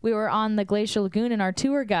we were on the Glacial Lagoon, and our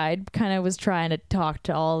tour guide kind of was trying to talk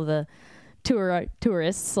to all the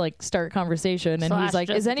tourists, like start conversation. And he's like,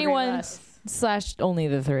 is anyone / only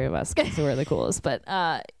the three of us, because we're the coolest. But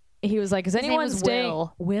he was like, is anyone staying?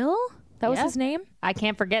 Will? That was his name? I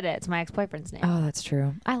can't forget it. It's my ex-boyfriend's name. Oh, that's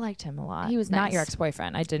true. I liked him a lot. He was not nice. your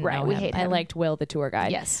ex-boyfriend. I didn't know we him. hate I him. liked Will, the tour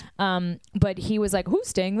guide. Yes. But he was like, who's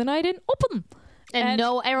staying the night in Open? And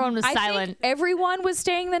no, everyone was I silent. think everyone was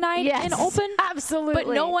staying the night in Open. Absolutely.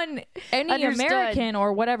 But no one, any Understood. American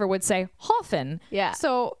or whatever, would say Hofen. Yeah.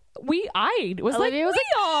 So I was Olivia like, was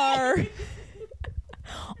we are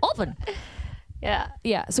Open. Yeah.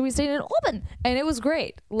 Yeah. So we stayed in Open, and it was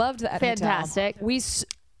great. Loved that. Fantastic.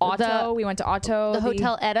 Hotel. We went to Otto. The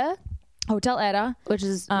Hotel Edda, Hotel Edda, which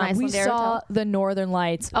is we Iceland Air saw Hotel. the Northern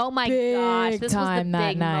Lights. Oh my big gosh. This was the time that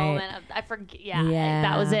big night. moment. I forget. Yeah,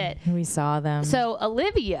 that was it. We saw them. So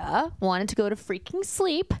Olivia wanted to go to freaking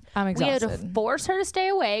sleep. I'm We had to exhausted. force her to stay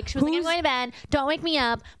awake. She was like, I'm Who's- going to bed. Don't wake me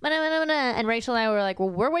up. And Rachel and I were like, well,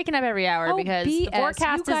 we're waking up every hour because the BS.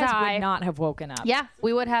 forecast you guys is high. would not have woken up. Yeah,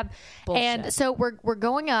 we would have. Bullshit. And so we're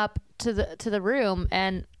going up to the room,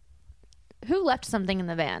 and who left something in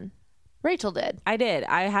the van? Rachel did. I did.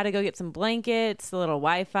 I had to go get some blankets, a little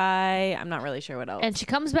Wi-Fi. I'm not really sure what else. And she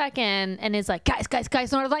comes back in and is like,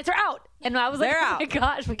 guys, Northern Lights are out. And I was like, They're oh out. my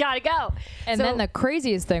gosh, we gotta go. And So- then the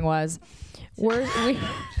craziest thing was, we're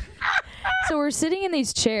sitting in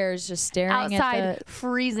these chairs just staring outside, at the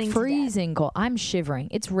freezing cold. I'm shivering.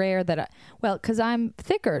 It's rare that because I'm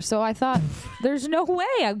thicker, so I thought there's no way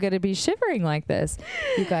I'm gonna be shivering like this.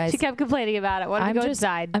 You guys, She kept complaining about it. Wanted to go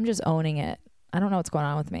inside. I'm just owning it. I don't know what's going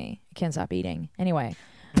on with me. I can't stop eating. Anyway,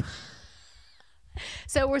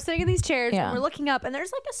 So we're sitting in these chairs Yeah. and we're looking up, and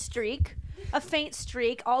there's like a faint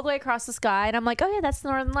streak all the way across the sky. And I'm like, oh yeah, that's the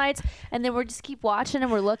Northern Lights. And then we just keep watching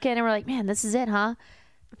and we're looking and we're like, man, this is it, huh?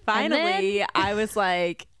 Finally, I was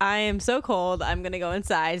like, I am so cold. I'm going to go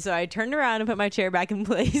inside. So I turned around and put my chair back in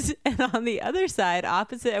place. And on the other side,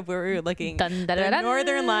 opposite of where we were looking, Dun, dun, the dun, dun.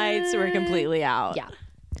 Northern Lights were completely out. Yeah.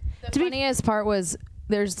 the funniest part was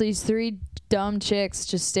there's these three dumb chicks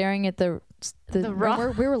just staring at the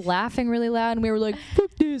rock. we were laughing really loud, and we were like, fuck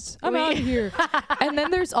this, I'm out of here. And then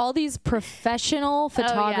there's all these professional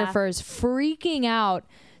photographers freaking out,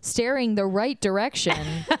 staring the right direction.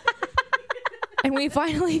 And we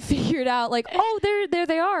finally figured out, like, oh, there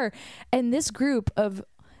they are. And this group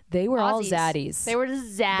they were all Aussies. zaddies. They were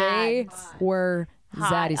just zads. They were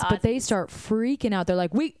Hot zaddies, but they Aussies. start freaking out. They're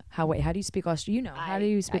like, how do you speak Australian? How do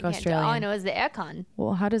you speak I can't Australian? All I know is the aircon.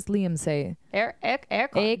 Well, how does Liam say?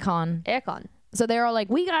 Aircon. Aircon. So they're all like,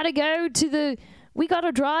 we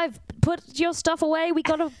gotta drive, put your stuff away. We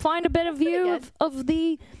gotta find a better view of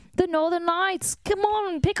the Northern Lights. Come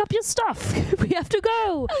on, pick up your stuff. We have to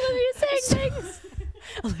go. Olivia saying things.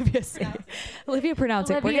 Olivia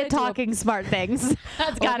pronouncing. Olivia talking smart things.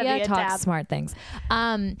 That's gotta Olivia be a talks tab. smart things.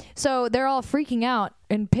 So they're all freaking out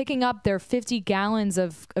and picking up their 50 gallons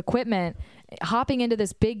of equipment, hopping into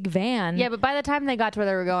this big van. Yeah, but by the time they got to where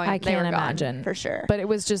they were going, I they can't were gone, imagine for sure. But it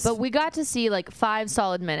was just. But we got to see like 5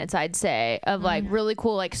 solid minutes, I'd say, of like really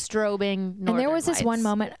cool, like strobing. And there was this one lights.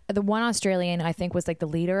 moment, the one Australian, I think, was like the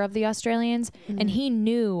leader of the Australians. Mm-hmm. And he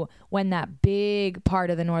knew when that big part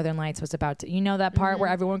of the Northern Lights was about to, that part where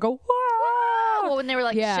everyone would go, "Whoa!" Well, when they were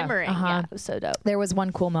like Yeah, shimmering, uh-huh. yeah, it was so dope. There was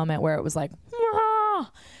one cool moment where it was like, "Whoa!"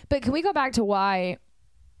 But can we go back to why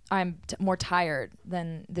I'm more tired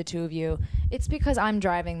than the two of you? It's because I'm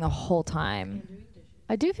driving the whole time.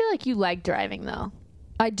 I do feel like you like driving though.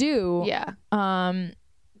 I do. Yeah.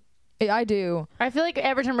 I do. I feel like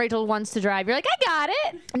every time Rachel wants to drive, you're like, I got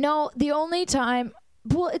it. No, the only time,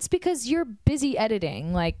 well, it's because you're busy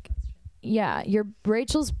editing. Like, yeah,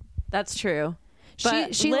 Rachel's. That's true.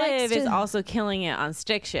 But She likes Liv is to- also killing it on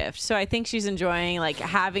stick shift. So I think she's enjoying like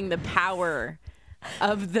having the power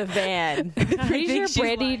of the van. Pretty sure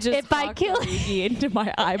Brandy just if I fucked kill- Origi into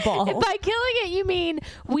my eyeball. If by killing it you mean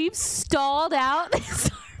we've stalled out this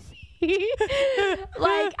RV,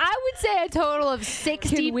 like I would say a total of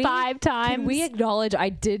 65 times. Can we acknowledge I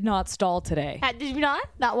did not stall today? Did you not?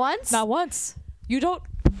 Not once? Not once. You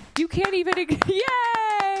can't even.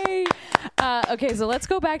 Yay! Okay, so let's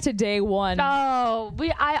go back to day one. Oh,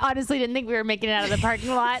 I honestly didn't think we were making it out of the parking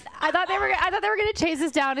lot. I thought they were going to chase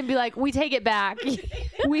us down and be like, "We take it back."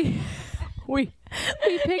 We we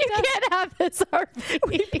picked You up. can't have this RV.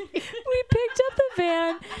 We picked up the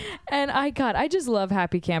van, and I just love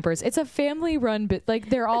Happy Campers. It's a family-run, like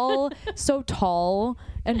they're all so tall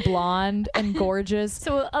and blonde and gorgeous.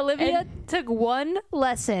 So Olivia took one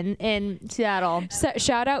lesson in Seattle.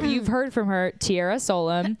 Shout out, you've heard from her, Tiara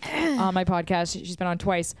Solem, on my podcast. She's been on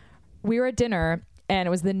twice. We were at dinner, and it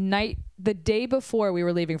was the day before we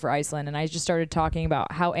were leaving for Iceland, and I just started talking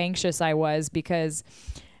about how anxious I was because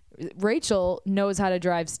Rachel knows how to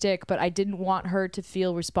drive stick, but I didn't want her to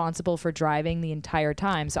feel responsible for driving the entire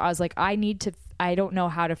time. So I was like, I don't know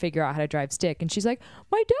how to figure out how to drive stick. And she's like,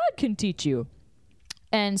 my dad can teach you.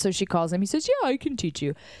 And so she calls him. He says, yeah, I can teach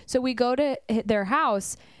you. So we go to their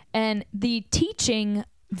house, and the teaching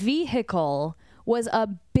vehicle was a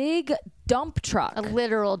big dump truck. A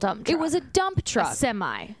literal dump truck. It was a dump truck. A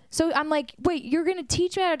semi. So I'm like, wait, you're going to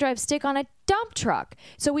teach me how to drive stick on a dump truck?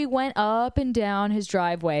 So we went up and down his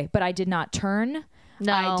driveway, but I did not turn.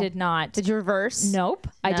 No. I did not. Did you reverse? Nope.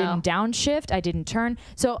 I No. didn't downshift. I didn't turn.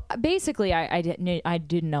 So basically, I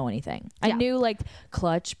didn't know anything. I Yeah. knew like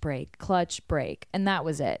clutch, brake, and that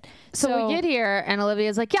was it. So we get here, and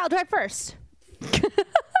Olivia's like, yeah, I'll drive first.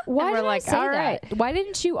 Why and we're did like, I say all that? right. Why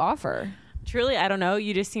didn't you offer? Truly, I don't know.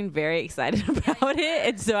 You just seemed very excited about it,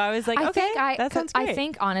 and so I was like, okay, that sounds great. I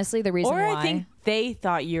think honestly, the reason or why I think they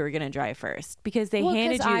thought you were going to drive first because they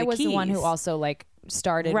handed you the I was keys. the one who also like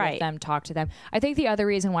started with them, talked to them. I think the other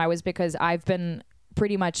reason why was because I've been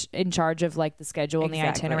pretty much in charge of like the schedule and the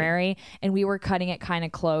itinerary, and we were cutting it kind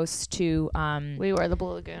of close to We were the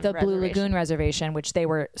Blue Lagoon Blue Lagoon reservation, which they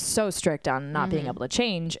were so strict on not being able to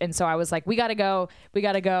change. And so I was like, we gotta go.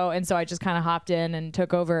 And so I just kind of hopped in and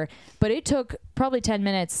took over, but it took probably 10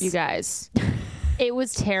 minutes. You guys. It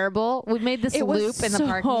was terrible. We made this It was loop in the so-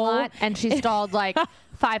 parking lot, and she stalled like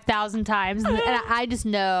 5,000 times. And I just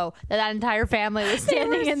know that entire family was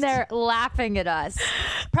standing in there laughing at us,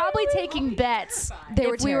 probably taking bets They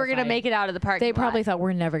were if we were going to terrified. make it out of the parking They lot. probably thought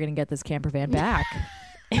we're never gonna get this camper van back.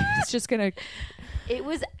 It's just gonna. It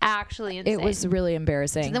was actually insane. It was really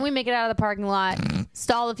embarrassing. And then we make it out of the parking lot,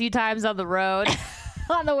 stall a few times on the road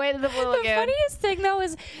on the way to the Blue Lagoon. The funniest thing though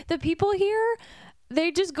is the people here, they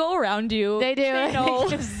just go around you. They do. They know.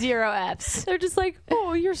 Just 0 Fs. They're just like,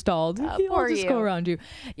 oh, you're stalled. I'll poor just you. go around you.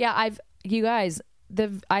 Yeah, you guys,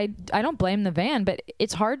 I don't blame the van, but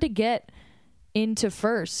it's hard to get into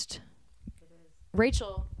first.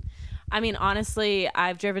 Rachel. I mean, honestly,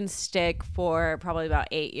 I've driven stick for probably about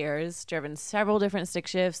 8 years, driven several different stick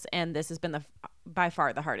shifts, and this has been by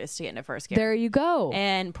far the hardest to get into first gear. There you go.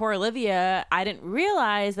 And poor Olivia, I didn't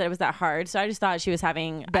realize that it was that hard, so I just thought she was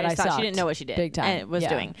having. That I just I thought sucked. she didn't know what she did. Big time. And was Yeah.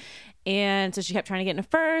 doing. And so she kept trying to get into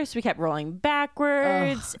first. We kept rolling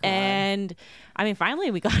backwards, and I mean, finally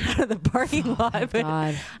we got out of the parking lot. But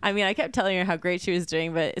God. I mean, I kept telling her how great she was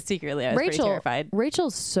doing, but secretly I was pretty terrified.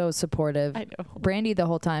 Rachel's so supportive. I know. Brandy the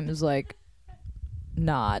whole time is like,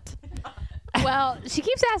 not. Well, she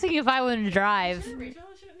keeps asking if I want to drive.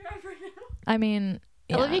 I mean,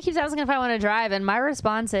 yeah. Olivia keeps asking if I want to drive, and my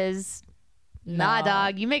response is, nah, No.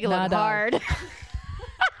 dog. You make it Nah, look dog. hard.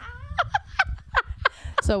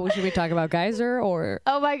 So should we talk about Geyser or?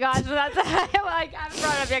 Oh my gosh, that's I'm like, I haven't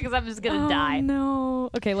brought it up yet because I'm just gonna die.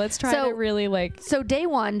 No. Okay, let's try So- to really like. So day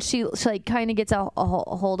one, she like kind of gets a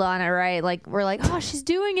hold on it, right? Like we're like, oh, she's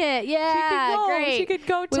doing it, yeah, go. great. She could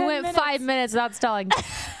go We 10 went minutes. 5 minutes without stalling.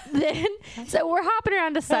 Then so we're hopping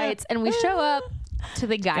around to sites, and we show up to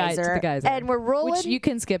the geyser, and we're rolling. Which you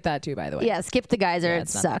can skip that too, by the way. Yeah, skip the geyser. Yeah, it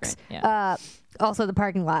it's not that sucks. great. Yeah. Also, the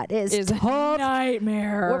parking lot is Is a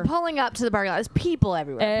nightmare. We're pulling up to the parking lot. There's people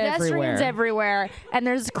everywhere. Pedestrians everywhere. And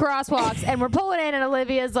there's crosswalks. And we're pulling in, and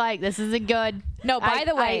Olivia's like, this isn't good. No, by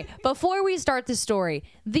the way, before we start the story,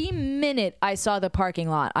 the minute I saw the parking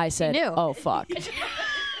lot, I said, knew. oh, fuck.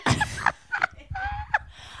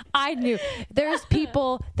 I knew. There's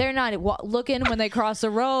people, they're not looking when they cross the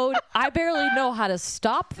road. I barely know how to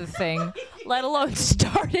stop the thing, let alone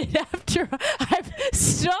start it after I've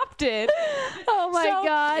stopped it. Oh, my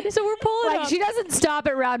God. So we're pulling Like, up. she doesn't stop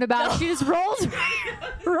at roundabout. She just rolls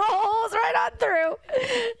right on through.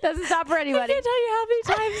 Doesn't stop for I anybody. can't tell you how many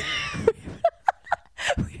times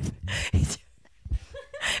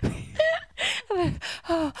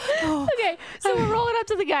Okay, so we're rolling up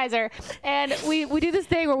to the geyser, and we do this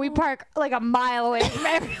thing where we park like a mile away from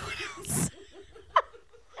everyone else.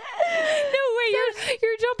 No way,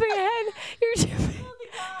 you're jumping ahead. You're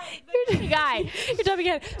jumping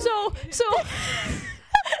ahead. So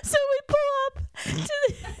we pull up to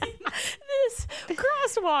this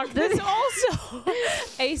crosswalk. There's also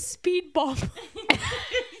a speed bump.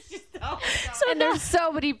 So and there's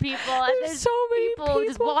so many people, and there's so many people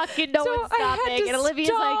just walking, no So one's I had stopping, to and Olivia's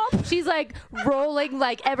stop. like, she's like rolling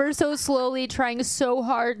like ever so slowly, trying so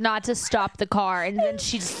hard not to stop the car, and then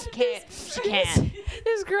she just can't. She can't.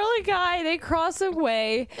 This girl and guy, they cross a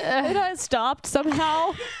way, and I stopped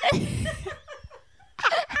somehow.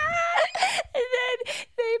 And then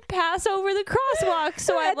they pass over the crosswalk.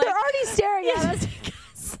 So I'm like, they're already staring at us.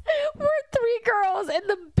 Because we're 3 girls in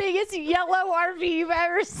the biggest yellow RV you've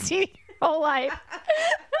ever seen in your whole life.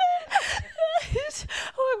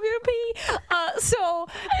 oh, I'm gonna pee. So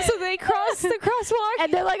they cross the crosswalk,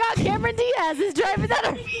 And they're like, oh, Cameron Diaz is driving that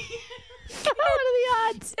RV. What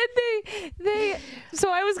are the odds? and they. So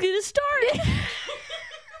I was gonna start.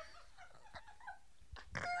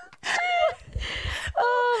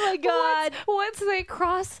 Oh my God. Once they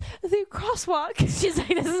cross the crosswalk, She's like,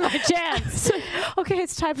 this is my chance. okay,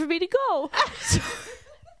 it's time for me to go.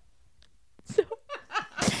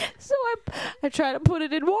 So I try to put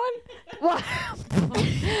it in one.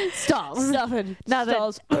 Stalls. Nothing. Nothing.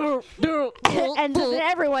 Stalls. And then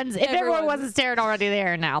everyone Everyone- wasn't staring already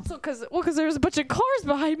there now. Because there's a bunch of cars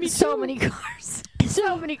behind me. So too. many cars.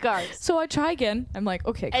 So many cars. So I try again. I'm like,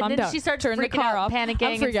 okay, And calm then down. she starts turn the freaking car out, off. panicking,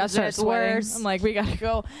 I'm freaking out. and Start it's sweating. worse. I'm like, we gotta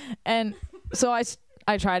go. And so I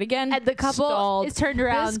tried again. And the couple stalled. is turned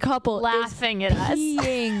around This couple laughing at us.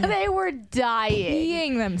 peeing, They were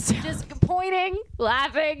dying. peeing themselves. Just pointing,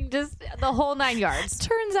 laughing, just the whole 9 yards.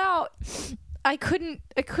 Turns out I couldn't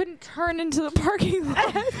turn into the parking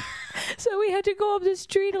lot. So we had to go up the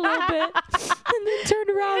street a little bit and then turn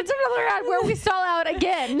around. And turn around where we stall out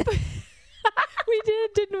again. We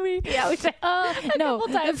did, didn't we? Yeah, we did. No, couple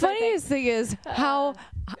the times, I think. funniest thing is how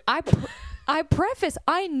I preface,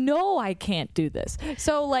 I know I can't do this.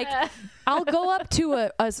 So like I'll go up to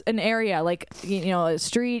an area like, you know, a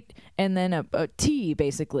street and then a T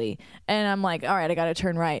basically. And I'm like, all right, I got to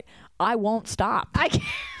turn right. I won't stop. I can't.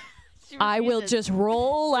 I will just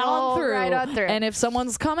roll Roll on through. right on through. And if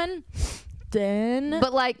someone's coming, then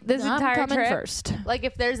But like this I'm entire coming trip, first. like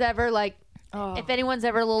if there's ever like, if anyone's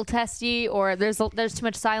ever a little testy or there's too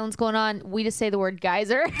much silence going on, we just say the word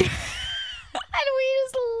geyser. And we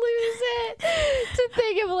just lose it to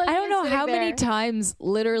think of Olivia I don't know sitting how many there. times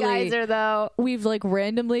literally Geyser though. we've like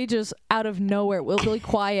randomly just out of nowhere, we'll be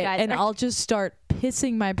quiet and Geyser. I'll just start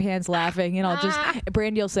pissing my pants laughing and I'll just,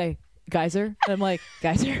 Brandy will say, geyser. And I'm like,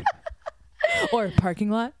 geyser? Or parking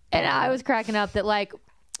lot? And I was cracking up that like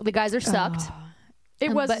the geyser sucked. It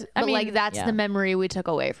was, but I mean, like that's yeah. the memory we took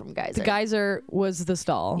away from geyser. The geyser was the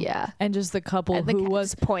stall. Yeah. And just the couple and the who cat was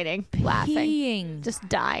just pointing, laughing, peeing. just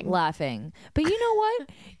dying. Laughing. But you know what?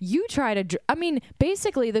 You try to I mean,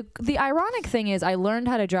 basically the ironic thing is I learned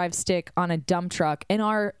how to drive stick on a dump truck and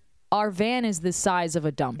our van is the size of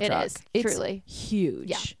a dump It truck. is, It's truly. huge.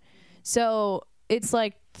 Yeah. So it's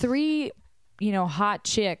like 3, hot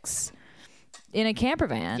chicks in a camper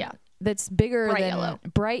van. Yeah. That's bigger Bright than yellow.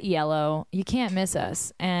 bright yellow. You can't miss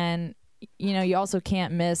us. And you also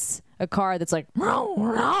can't miss a car that's like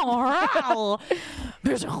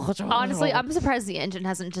Honestly, I'm surprised the engine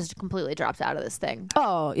hasn't just completely dropped out of this thing.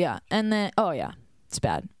 oh yeah. And then it's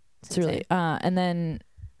bad. It's really and then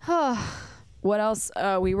what else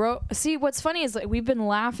we wrote? See, what's funny is like we've been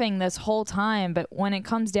laughing this whole time, but when it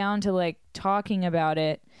comes down to like talking about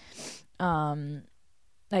it,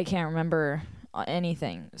 I can't remember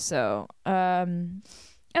anything. So, what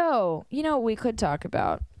we could talk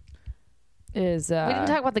about is We didn't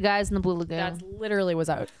talk about the guys in the Blue Lagoon. that's literally was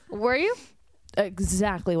out Were you?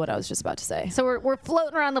 exactly what I was just about to say. So we're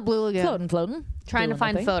floating around the Blue Lagoon, Floating, trying to doing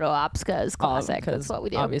find my thing. photo ops because classic. That's what we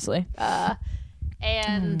do. Obviously,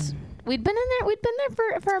 And we'd been in there. We'd been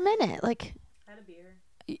there for a minute. Like Had a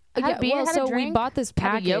beer, well, had a so we drink, bought this had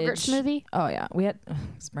a package yogurt smoothie. Oh yeah, we had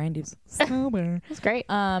Brandy's sober. It was great.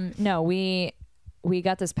 No, we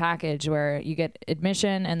got this package where you get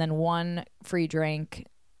admission and then one free drink.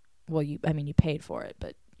 Well, you paid for it,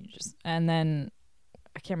 but you just, and then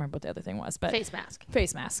I can't remember what the other thing was, but Face mask.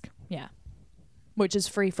 face mask, yeah, which is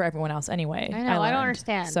free for everyone else anyway. I know, I don't learned.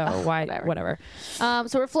 understand. So Ugh, why, whatever. whatever.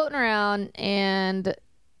 So we're floating around and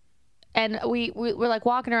we're like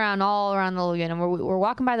walking around all around the lagoon, and we're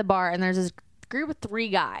walking by the bar, and there's this group of 3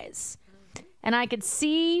 guys, and I could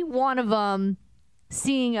see one of them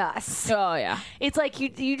seeing us. Oh yeah, It's like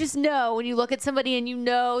you just know when you look at somebody and you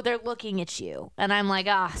know they're looking at you, and I'm like,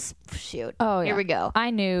 shoot. oh yeah. Here we go. I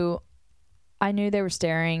knew they were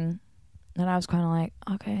staring, and I was kind of like,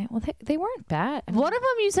 okay, well they weren't bad. I mean, One of them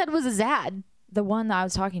you said was a Zad. The one that I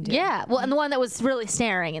was talking to. Yeah. Well, and the one that was really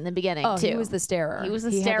staring in the beginning, too. He was the starer. He was the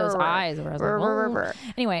He starer. had those eyes where I was like,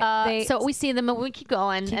 "Whoa." Anyway, so we see them and we keep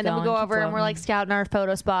going. And then we going, go keep over and we're going. like scouting our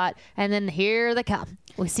photo spot. And then here they come.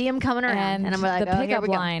 We see them coming around. And I'm like, the oh, here pickup we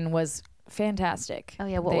go. line was fantastic. Oh,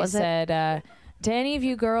 yeah, what they was it? said, do any of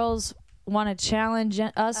you girls want to challenge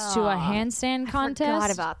us to a handstand contest? I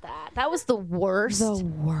forgot about that. That was the worst. The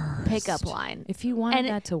worst pickup line. If you wanted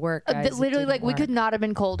that to work, guys, it literally, didn't like, we work. could not have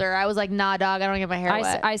been colder. I was like, nah, dog, I don't get my hair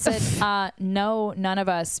wet. I said, no, none of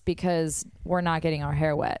us, because we're not getting our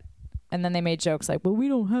hair wet. And then they made jokes like, well, we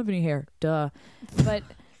don't have any hair. Duh. But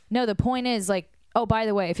no, the point is, like, oh, by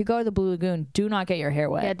the way, if you go to the Blue Lagoon, do not get your hair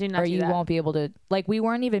wet. Yeah, do not or do you that. won't be able to, like, we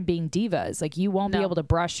weren't even being divas. Like, you won't be No. able to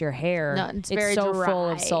brush your hair. No, it's very so dry. full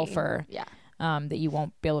of sulfur. Yeah. That you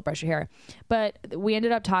won't be able to brush your hair. But we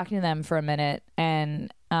ended up talking to them for a minute,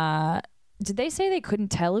 and did they say they couldn't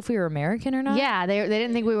tell if we were American or not? Yeah, they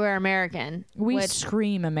didn't think we were American. We which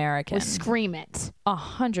scream American. we scream it.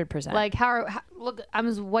 100%. Like, how look, I'm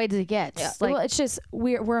as white as it gets. Like, well, it's just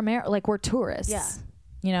we're like we're tourists. Yeah.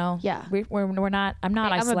 You know. Yeah. We're not. I'm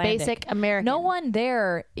not I'm a Icelandic. basic American. No one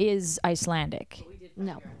there is Icelandic.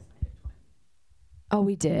 no. Oh,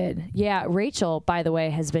 we did. Yeah. Rachel, by the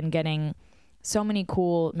way, has been getting so many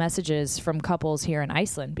cool messages from couples here in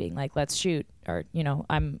Iceland being like, let's shoot, or, you know,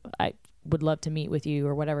 I would love to meet with you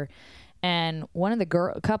or whatever. And one of the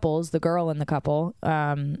the girl in the couple,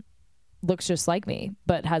 looks just like me,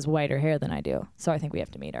 but has whiter hair than I do. So I think we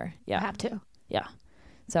have to meet her. Yeah. I have to. Yeah.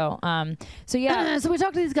 So, so yeah, So we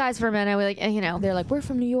talked to these guys for a minute. We like, you know, they're like, we're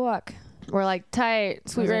from New York. we're like, tight,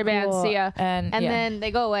 sweet was Ray like, Ban, cool. see ya. And, yeah. then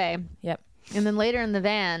they go away. Yep. And then later in the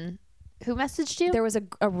van, who messaged you? There was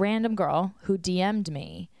a random girl who DM'd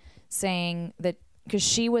me saying that because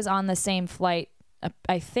she was on the same flight,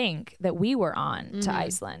 I think, that we were on to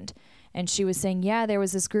Iceland. And she was saying, yeah, there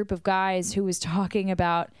was this group of guys who was talking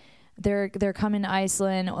about they're coming to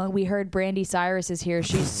Iceland. Oh, we heard Brandy Cyrus is here.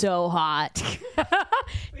 She's so hot.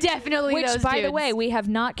 Definitely Which, those by the dudes. way, we have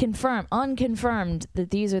not unconfirmed that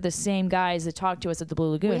these are the same guys that talked to us at the Blue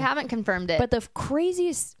Lagoon. We haven't confirmed it. But the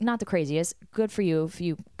not the craziest, good for you if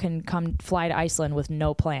you can come fly to Iceland with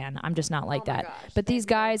no plan. I'm just not like that. But these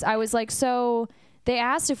guys, I was like, so they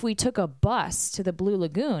asked if we took a bus to the Blue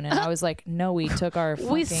Lagoon. And I was like, no, we took our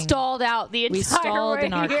we stalled out the entire we stalled way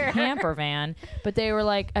in our here. camper van. But they were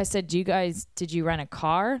like, I said, did you rent a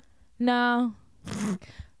car? No.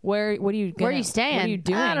 Where are you Where are you staying? What are you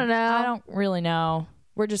doing? I don't know. I don't really know.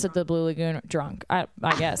 We're just at the Blue Lagoon drunk. I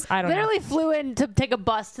guess. I don't know. Literally flew in to take a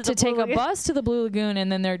bus to the To take Blue a Lagoon. bus to the Blue Lagoon,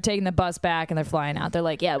 and then they're taking the bus back and they're flying out. They're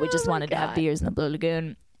like, yeah, we just wanted to have beers in the Blue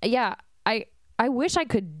Lagoon. Yeah, I wish I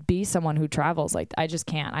could be someone who travels like I just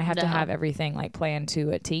can't. I have to No. have everything like planned to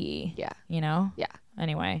a T. Yeah. You know? Yeah.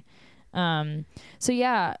 Anyway. So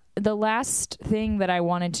yeah, the last thing that I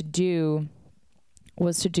wanted to do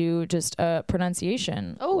was to do just a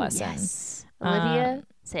pronunciation lesson. Yes. Olivia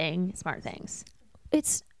saying smart things.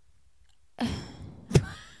 It's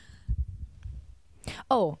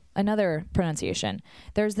another pronunciation.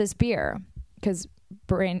 There's this beer because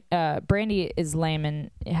Brandy is lame and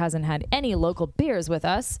hasn't had any local beers with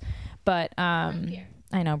us, but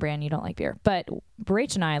I know, Brand, you don't like beer, but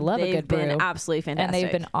Rach and I love a They've good brew. been absolutely fantastic. And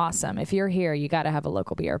they've been awesome. If you're here, you got to have a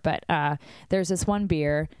local beer. But there's this one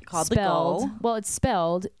beer Called the spelled, Gull. well, it's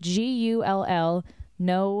spelled Gull,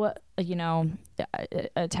 no,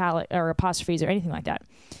 italic or apostrophes or anything like that.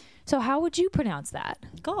 So how would you pronounce that?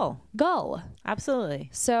 Gull. Gull. Absolutely.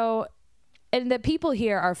 So, and the people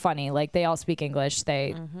here are funny. Like, they all speak English.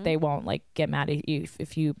 They won't like get mad at you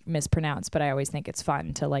if you mispronounce. But I always think it's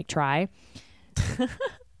fun to like try.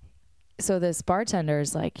 So this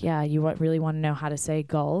bartender's like, yeah, you really want to know how to say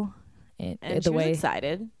gull? And the she was way,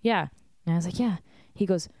 excited. yeah. And I was like, yeah. He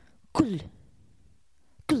goes, gull,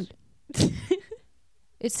 gull.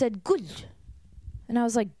 It said gull, and I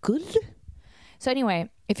was like, gull. So anyway,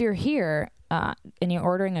 if you're here and you're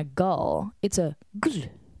ordering a gull, it's a gull.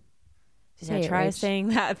 Yeah, try saying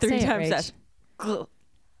that 3 Say it, times. Rach. Fast. Gull.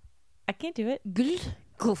 I can't do it.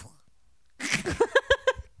 Gull.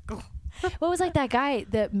 Gull. What was like that guy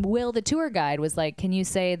that Will, the tour guide, was like, can you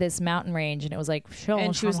say this mountain range? And it was like,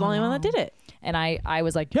 And she was the only one that did it. And I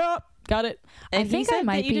was like, yep, got it. And I think he I said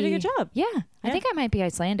might that you be, did a good job. Yeah, I think I might be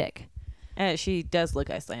Icelandic. She does look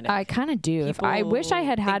Icelandic. I kind of do. If I wish I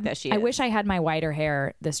had People had, think that she I is. wish I had my whiter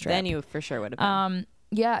hair this trip. Then you for sure would have been.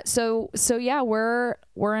 Yeah. So yeah, we're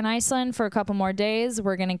in Iceland for a couple more days.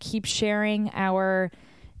 We're gonna keep sharing our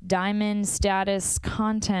diamond status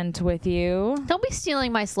content with you. Don't be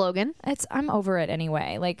stealing my slogan. I'm over it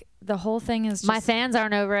anyway. Like, the whole thing is just, My fans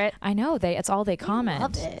aren't over it. I know it's all they comment.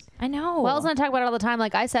 Love it. I know. Wells and I talk about it all the time.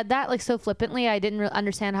 Like I said that like so flippantly. I didn't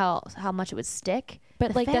understand how much it would stick. But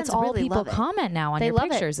The like that's fans all really people love it. comment now on They your love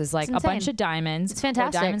it. pictures is like It's a bunch insane. of diamonds. It's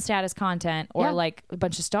fantastic. Or diamond status content or Yeah. like a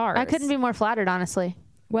bunch of stars. I couldn't be more flattered, honestly.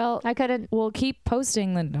 Well, I couldn't. we'll keep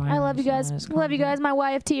posting the diamond I love you guys. status Love you guys. My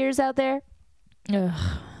YFTers out there. Ugh.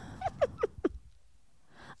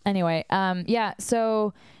 Anyway, yeah,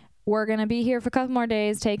 so we're going to be here for a couple more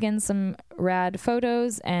days taking some rad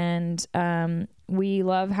photos, and we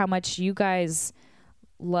love how much you guys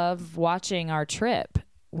love watching our trip.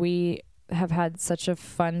 We have had such a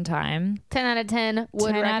fun time. 10 out of 10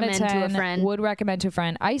 would 10 out of recommend to a 10 friend. Would recommend to a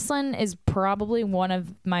friend. Iceland is probably one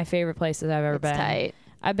of my favorite places I've ever been. Tight.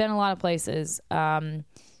 I've been a lot of places. And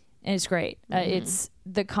it's great. It's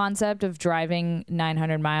the concept of driving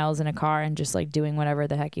 900 miles in a car and just like doing whatever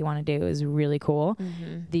the heck you want to do is really cool.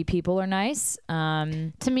 The people are nice.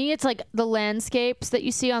 To me, it's like the landscapes that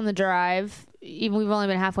you see on the drive. Even we've only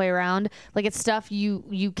been halfway around. Like it's stuff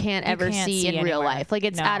you can't ever can't see see in real anywhere. life. Like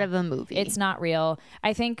it's No. out of a movie. It's not real.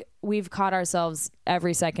 I think we've caught ourselves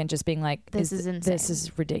every second just being like, This is insane. This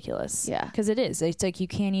is ridiculous. Yeah. Because it is. It's like you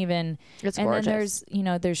can't even. It's and gorgeous.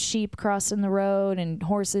 then there's sheep crossing the road and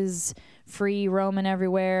horses free roaming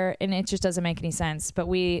everywhere. And it just doesn't make any sense. But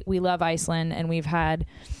we love Iceland and we've had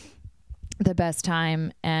the best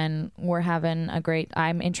time and we're having a great.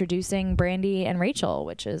 I'm introducing Brandy and Rachel,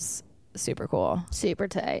 which is super cool. super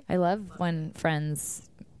tight. I love when friends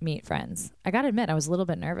meet friends. I gotta admit, I was a little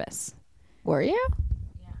bit nervous. Were you?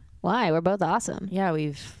 Yeah. Why? We're both awesome. Yeah,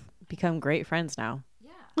 we've become great friends now.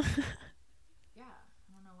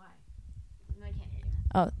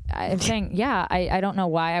 Oh, I'm saying, yeah, I don't know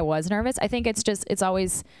why I was nervous. I think it's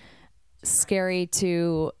always scary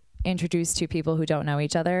to introduce two people who don't know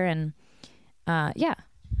each other. And yeah.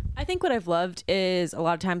 I think what I've loved is a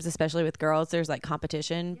lot of times, especially with girls, there's like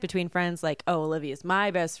competition between friends. Like, oh, Olivia's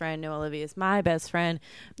my best friend. No, Olivia's my best friend.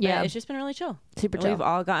 But Yeah. it's just been really chill. Super And chill. We've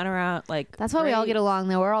all gotten around. Like That's why we all great- get along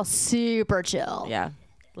though. We're all super chill. Yeah,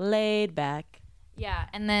 laid back. Yeah.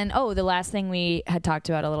 And then, the last thing we had talked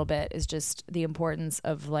about a little bit is just the importance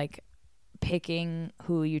of like picking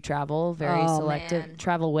who you travel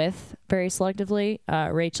travel with very selectively.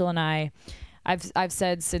 Rachel and I've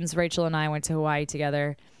said since Rachel and I went to Hawaii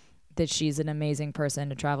together that she's an amazing person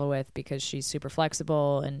to travel with because she's super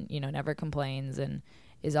flexible and, never complains and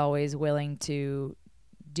is always willing to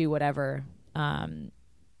do whatever. And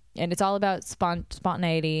it's all about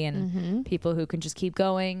spontaneity and people who can just keep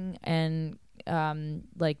going and,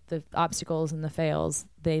 like the obstacles and the fails,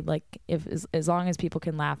 they like as long as people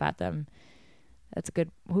can laugh at them. That's a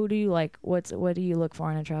good. Who do you like? What do you look for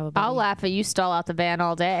in a travel buddy? I'll laugh at you stall out the van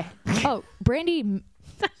all day. Oh, Brandy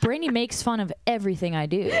makes fun of everything I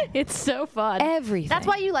do. It's so fun. Everything. That's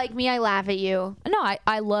why you like me. I laugh at you. No,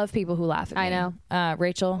 I love people who laugh at me. I know.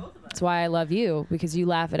 Rachel, that's why I love you because you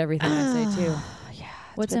laugh at everything I say too.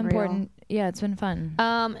 What's been important? Yeah, it's been fun.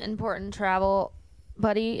 Important travel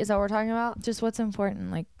buddy is that what we're talking about? Just what's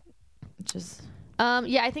important, like, just.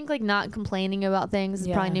 Yeah, I think like not complaining about things is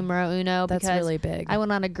Yeah. probably numero uno. That's because really big. I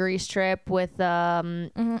went on a Greece trip with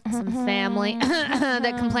some family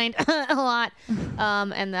that complained a lot,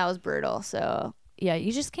 and that was brutal. So Yeah,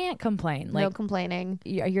 you just can't complain. no Like, complaining.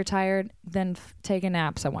 you're tired, then take a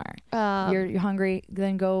nap somewhere. Um, You're hungry,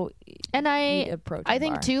 then go And eat a protein I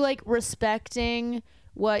think bar. too, like respecting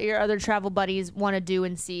what your other travel buddies want to do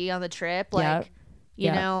and see on the trip. Like, Yep. you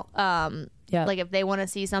Yep. know, Yep. like if they want to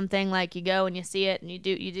see something, like you go and you see it and you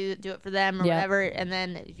do it for them or Yep. whatever. And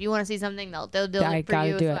then if you want to see something, they'll do I it for gotta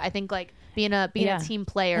you. do So it. I think like being a Yeah. team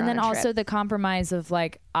player. And on then a also trip. the compromise of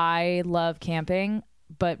like, I love camping,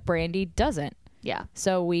 but Brandy doesn't. yeah.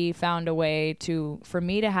 So we found a way for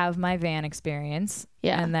me to have my van experience.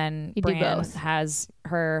 Yeah. And then You do Bran both. has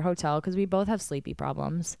her hotel because we both have sleepy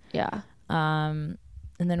problems. Yeah.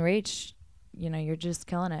 And then Rach, you're just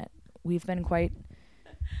killing it. We've been quite.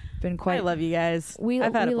 I love you guys. We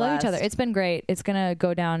I've had a love each blast. other. It's been great. It's gonna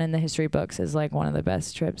go down in the history books as like one of the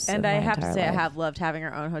best trips. And of I my have to entire say, I life. have loved having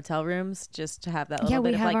our own hotel rooms just to have that Yeah, little we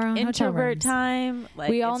bit of have like our own hotel introvert rooms. time. Like,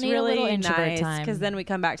 We all it's need a really little introvert nice time. because then we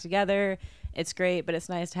come back together. It's great, but it's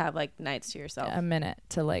nice to have like nights to yourself. a minute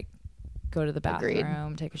to like go to the Agreed.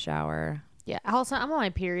 bathroom, take a shower. Yeah. Also, I'm on my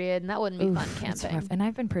period, and that wouldn't be Oof, fun it's camping. rough. And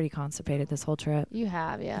I've been pretty constipated this whole trip. You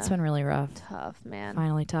have, yeah. It's been really rough. tough, man.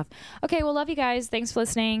 Finally tough. Okay, well, love you guys. Thanks for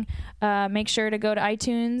listening. Make sure to go to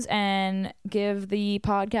iTunes and give the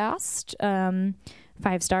podcast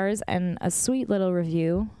 5 stars and a sweet little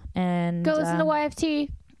review. And Go listen to YFT.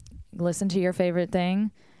 listen to your favorite thing.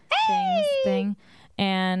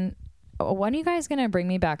 And when are you guys gonna bring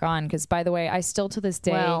me back on? Because by the way, I still to this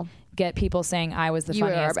day get people saying I was the You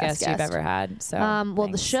were our funniest best guest you've guest. ever had. So well, the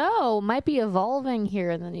thanks. show might be evolving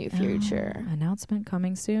here in the near future. Announcement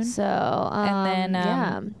coming soon. So, And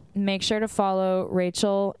then make sure to follow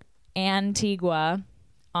Rachel Antigua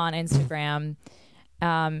on Instagram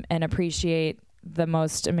and appreciate the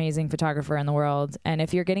most amazing photographer in the world. And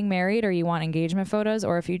if you're getting married or you want engagement photos,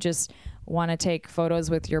 or if you just want to take photos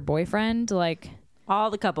with your boyfriend, like all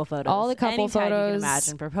the couple photos, all the couple Anytime photos, you can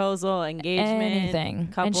imagine, proposal, engagement, anything.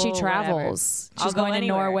 couple, And she whatever. travels. I'll She's go going to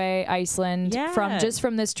anywhere. Norway, Iceland. Yeah.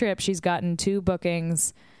 From this trip, she's gotten 2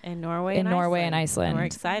 bookings in Norway, and Iceland. And we're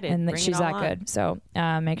excited, and that Bring it she's all that on. good. So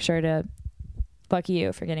make sure to lucky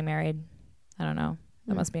you for getting married. I don't know.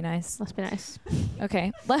 That must be nice. Must be nice.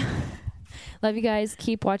 Okay. Love you guys.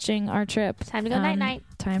 Keep watching our trip. Time to go night-night.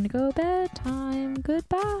 Time to go bedtime.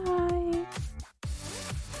 Goodbye.